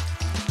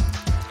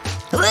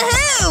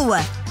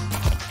 Woohoo!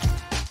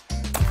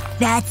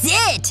 That's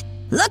it!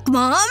 Look,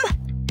 Mom!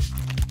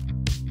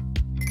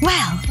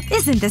 Wow,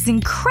 isn't this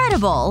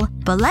incredible?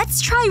 But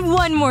let's try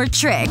one more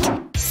trick.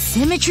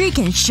 Symmetry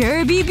can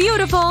sure be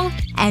beautiful.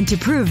 And to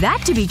prove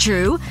that to be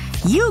true,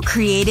 you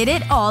created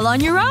it all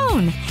on your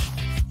own.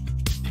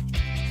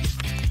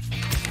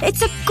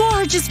 It's a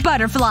gorgeous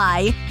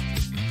butterfly.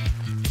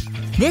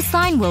 This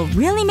line will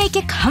really make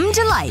it come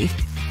to life,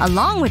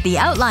 along with the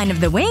outline of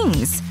the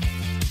wings.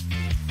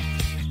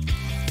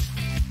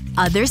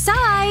 Other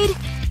side.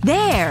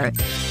 There.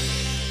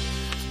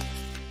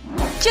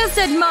 Just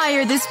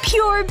admire this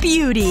pure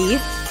beauty.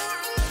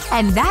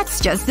 And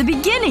that's just the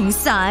beginning,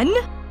 son.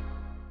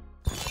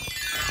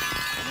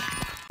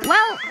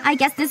 Well, I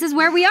guess this is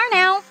where we are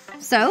now.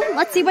 So,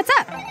 let's see what's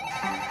up.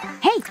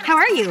 Hey, how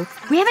are you?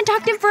 We haven't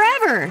talked in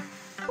forever.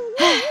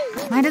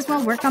 Might as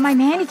well work on my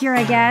manicure,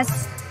 I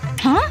guess.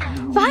 Huh?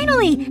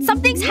 Finally!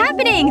 Something's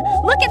happening!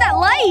 Look at that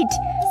light!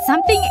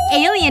 Something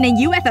alien and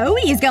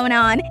UFO-y is going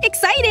on.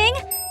 Exciting!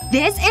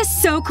 This is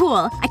so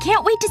cool. I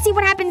can't wait to see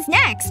what happens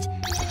next.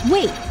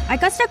 Wait, I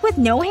got stuck with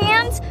no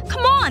hands?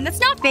 Come on, that's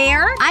not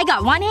fair. I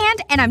got one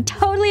hand, and I'm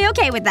totally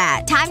okay with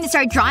that. Time to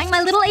start drawing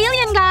my little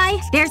alien guy.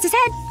 There's his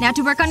head. Now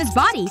to work on his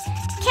body.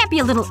 Can't be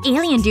a little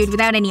alien dude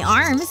without any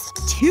arms.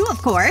 2,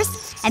 of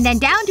course. And then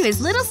down to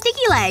his little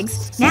sticky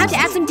legs. Now to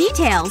add some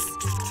details.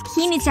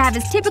 He needs to have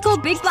his typical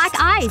big black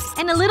eyes.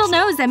 And a little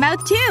nose and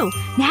mouth too.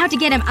 Now to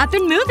get him up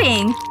and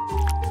moving.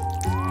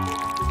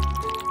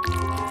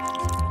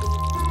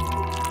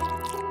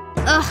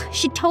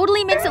 She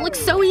totally makes it look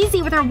so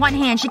easy with her one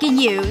hand she can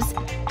use.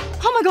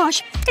 Oh my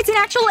gosh! It's an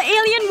actual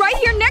alien right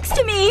here next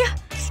to me!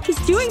 He's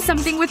doing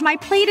something with my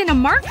plate and a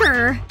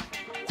marker.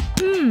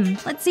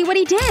 Let's see what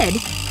he did.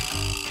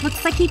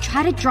 Looks like he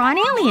tried to draw an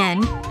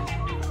alien.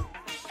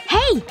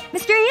 Hey!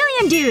 Mr.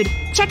 Alien Dude!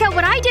 Check out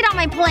what I did on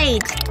my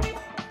plate!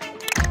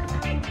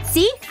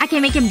 See? I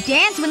can make him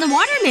dance when the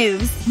water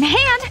moves.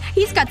 Man!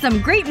 He's got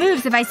some great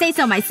moves if I say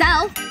so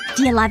myself.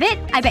 Do you love it?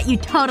 I bet you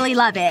totally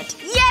love it.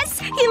 Yes!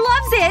 He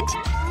loves it!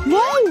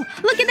 Whoa!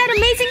 Look at that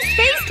amazing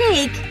space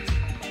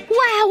cake!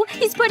 Wow!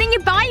 He's putting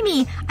it by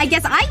me! I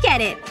guess I get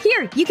it.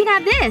 Here, you can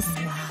have this.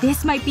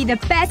 This might be the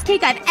best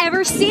cake I've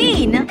ever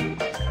seen.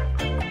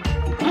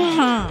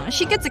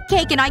 She gets a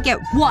cake and I get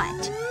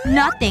what?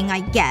 Nothing,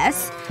 I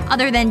guess.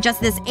 Other than just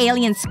this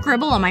alien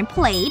scribble on my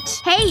plate.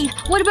 Hey!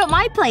 What about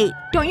my plate?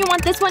 Don't you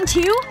want this one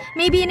too?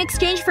 Maybe in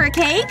exchange for a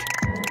cake?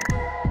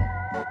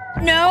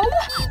 No?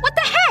 What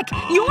the heck?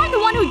 You're the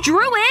one who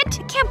drew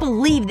it! Can't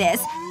believe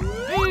this.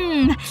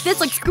 This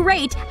looks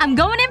great. I'm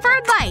going in for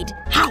a bite.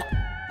 How?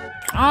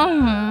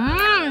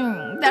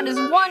 That is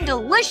one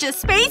delicious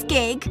space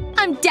cake.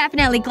 I'm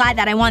definitely glad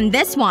that I won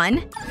this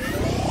one.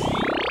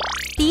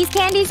 These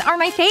candies are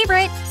my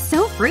favorite.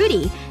 So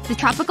fruity. The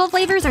tropical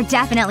flavors are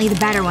definitely the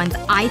better ones,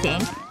 I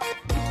think.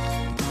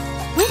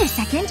 Wait a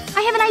second.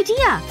 I have an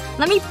idea.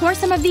 Let me pour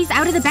some of these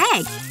out of the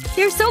bag.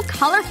 They're so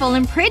colorful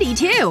and pretty,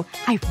 too.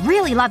 I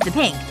really love the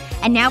pink.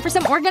 And now for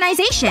some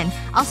organization.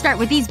 I'll start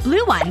with these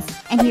blue ones.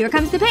 And here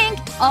comes the pink.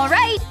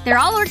 Alright, they're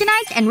all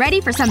organized and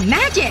ready for some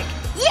magic!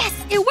 Yes!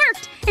 It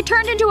worked! It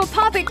turned into a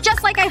poppet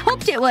just like I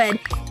hoped it would.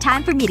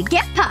 Time for me to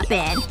get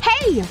poppin'.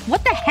 Hey!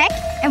 What the heck?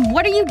 And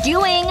what are you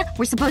doing?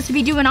 We're supposed to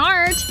be doing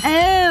art.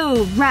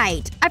 Oh,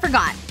 right. I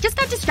forgot. Just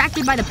got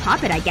distracted by the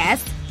poppet, I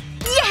guess.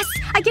 Yes!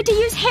 I get to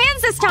use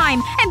hands this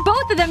time! And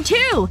both of them,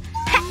 too!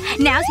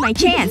 Now's my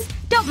chance.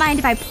 Don't mind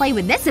if I play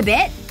with this a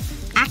bit.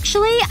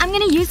 Actually, I'm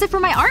gonna use it for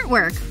my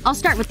artwork. I'll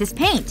start with this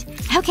paint.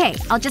 Okay,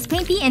 I'll just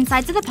paint the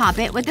insides of the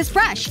poppet with this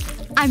brush.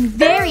 I'm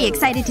very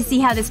excited to see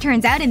how this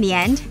turns out in the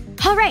end.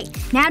 Alright,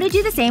 now to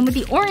do the same with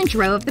the orange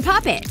row of the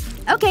poppet.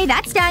 Okay,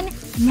 that's done.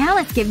 Now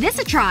let's give this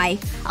a try.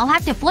 I'll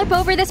have to flip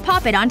over this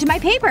poppet onto my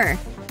paper.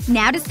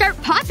 Now to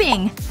start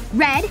popping.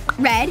 Red,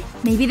 red,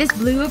 maybe this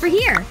blue over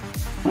here.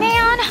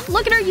 Man,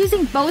 look at her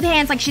using both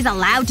hands like she's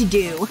allowed to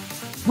do.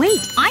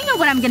 Wait, I know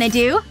what I'm gonna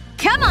do.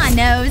 Come on,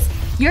 nose.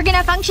 You're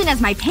gonna function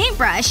as my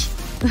paintbrush.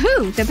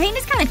 Ooh, the paint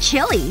is kinda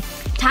chilly.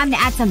 Time to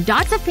add some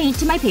dots of paint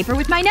to my paper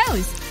with my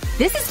nose.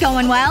 This is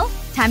going well.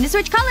 Time to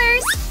switch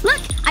colors. Look!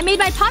 I made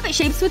my poppet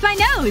shapes with my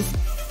nose.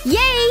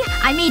 Yay!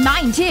 I made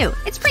mine too.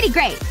 It's pretty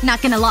great.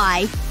 Not gonna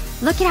lie.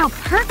 Look at how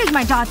perfect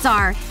my dots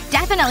are.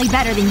 Definitely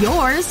better than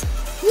yours.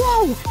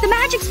 Whoa! The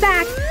magic's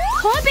back!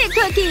 Poppet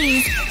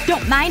cookies!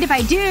 Don't mind if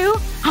I do.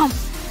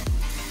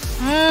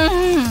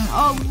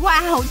 Oh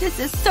wow, this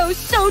is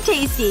so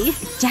tasty.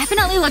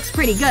 Definitely looks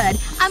pretty good.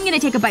 I'm gonna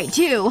take a bite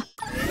too.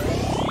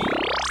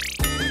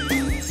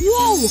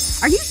 Whoa!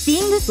 Are you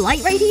seeing this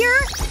light right here?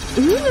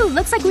 Ooh,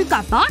 looks like we've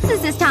got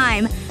boxes this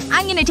time.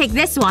 I'm gonna take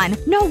this one.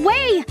 No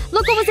way!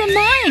 Look what was in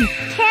mine!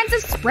 Cans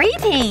of spray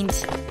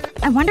paint!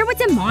 I wonder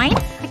what's in mine?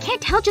 I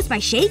can't tell just by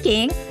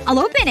shaking. I'll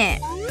open it.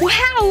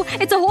 Wow!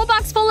 It's a whole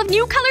box full of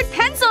new colored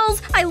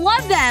pencils! I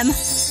love them!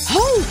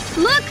 Oh!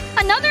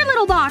 Look! Another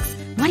little box!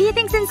 What do you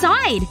think's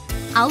inside?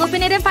 I'll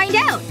open it and find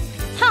out.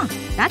 Huh.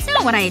 That's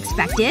not what I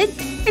expected.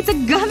 It's a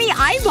gummy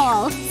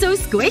eyeball. So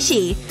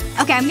squishy.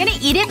 Okay, I'm gonna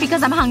eat it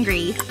because I'm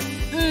hungry.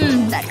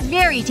 That's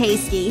very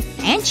tasty.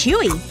 And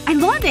chewy. I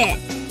love it.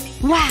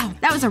 Wow,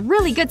 that was a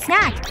really good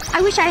snack.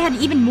 I wish I had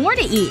even more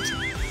to eat.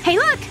 Hey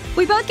look!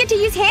 We both get to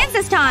use hands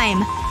this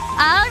time.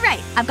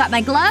 Alright, I've got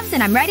my gloves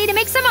and I'm ready to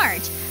make some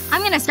art.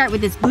 I'm gonna start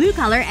with this blue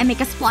color and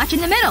make a splotch in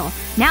the middle.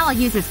 Now I'll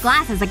use this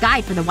glass as a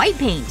guide for the white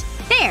paint.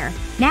 There!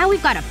 Now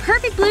we've got a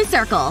perfect blue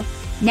circle.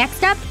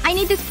 Next up, I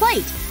need this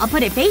plate. I'll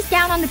put it face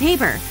down on the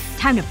paper.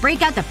 Time to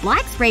break out the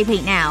black spray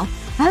paint now.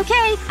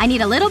 Okay, I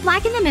need a little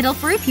black in the middle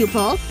for a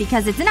pupil,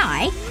 because it's an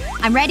eye.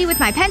 I'm ready with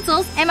my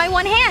pencils and my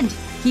one hand.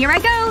 Here I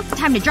go!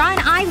 Time to draw an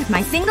eye with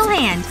my single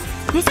hand.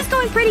 This is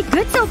going pretty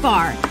good so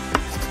far.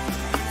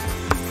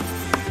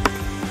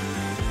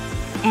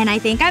 And I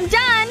think I'm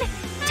done!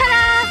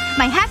 Ta-da!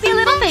 My happy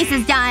little face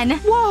is done!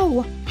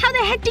 Whoa! How the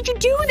heck did you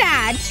do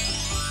that?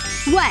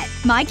 What?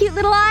 My cute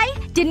little eye?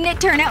 Didn't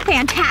it turn out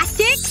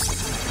fantastic?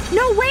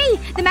 No way!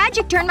 The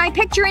magic turned my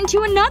picture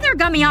into another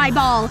gummy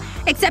eyeball!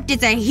 Except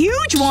it's a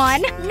huge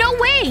one! No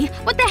way!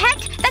 What the heck?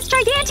 That's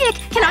gigantic!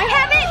 Can I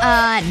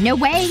have it? No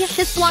way.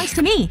 This belongs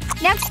to me.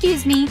 Now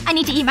excuse me. I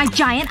need to eat my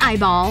giant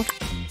eyeball.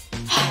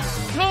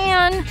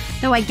 Man.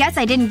 Though I guess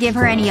I didn't give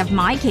her any of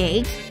my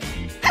cake.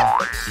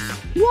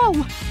 Whoa!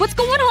 What's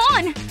going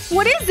on?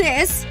 What is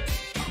this?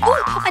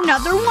 Oh!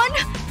 Another one?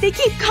 They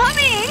keep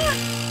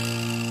coming!